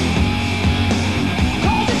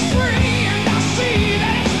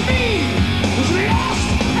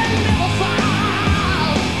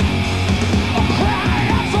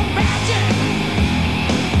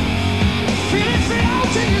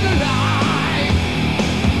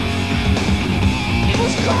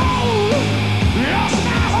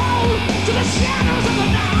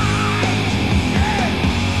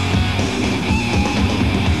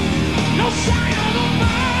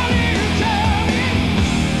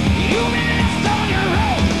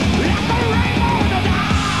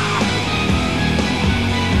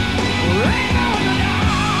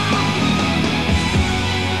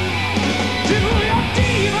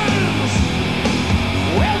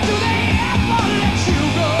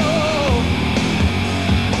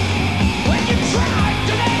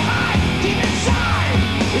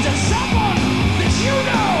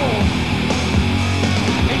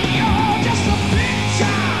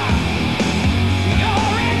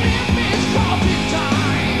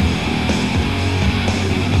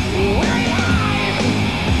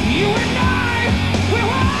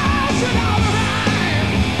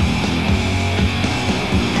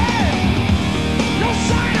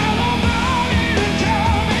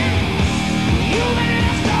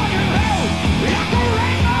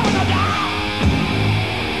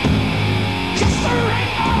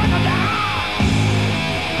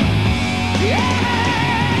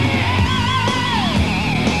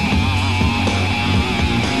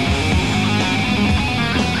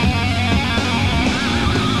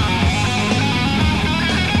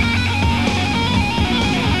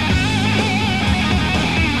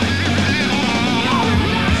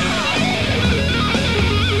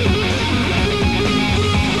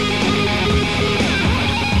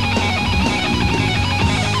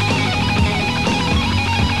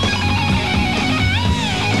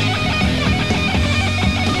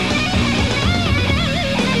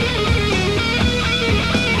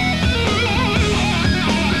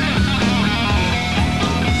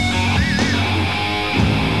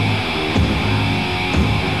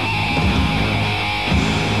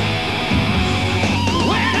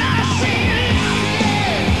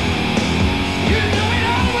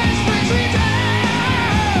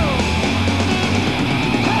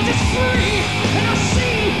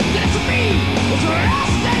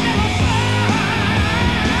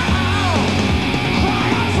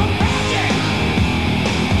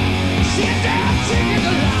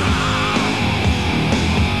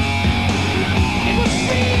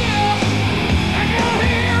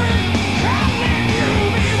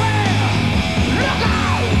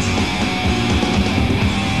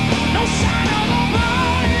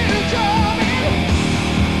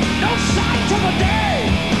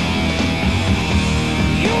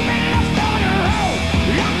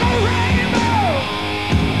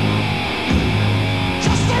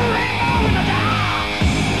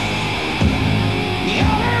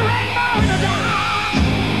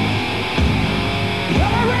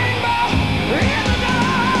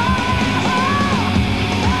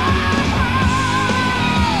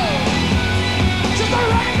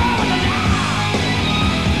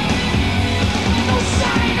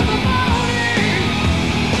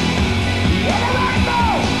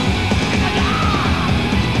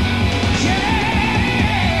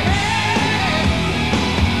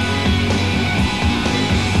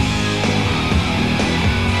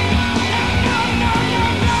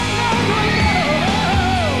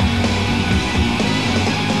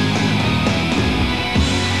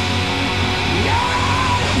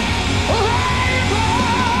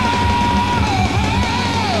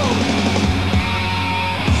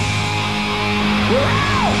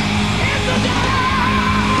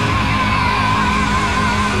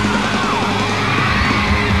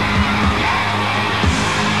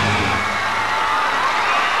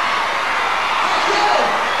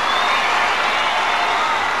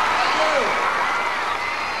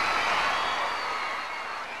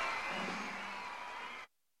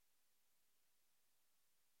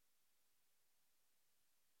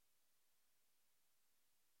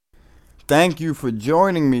 thank you for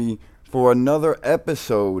joining me for another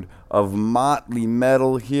episode of Motley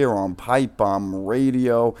Metal here on Pipe Bomb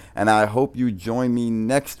Radio, and I hope you join me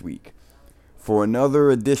next week for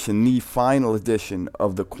another edition, the final edition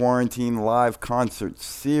of the Quarantine Live Concert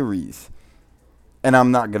Series. And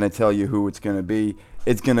I'm not going to tell you who it's going to be.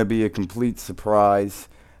 It's going to be a complete surprise,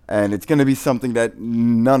 and it's going to be something that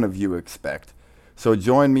none of you expect. So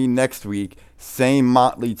join me next week, same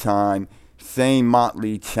Motley time, same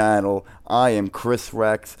Motley channel. I am Chris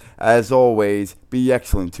Rex. As always, be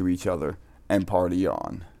excellent to each other and party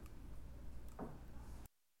on.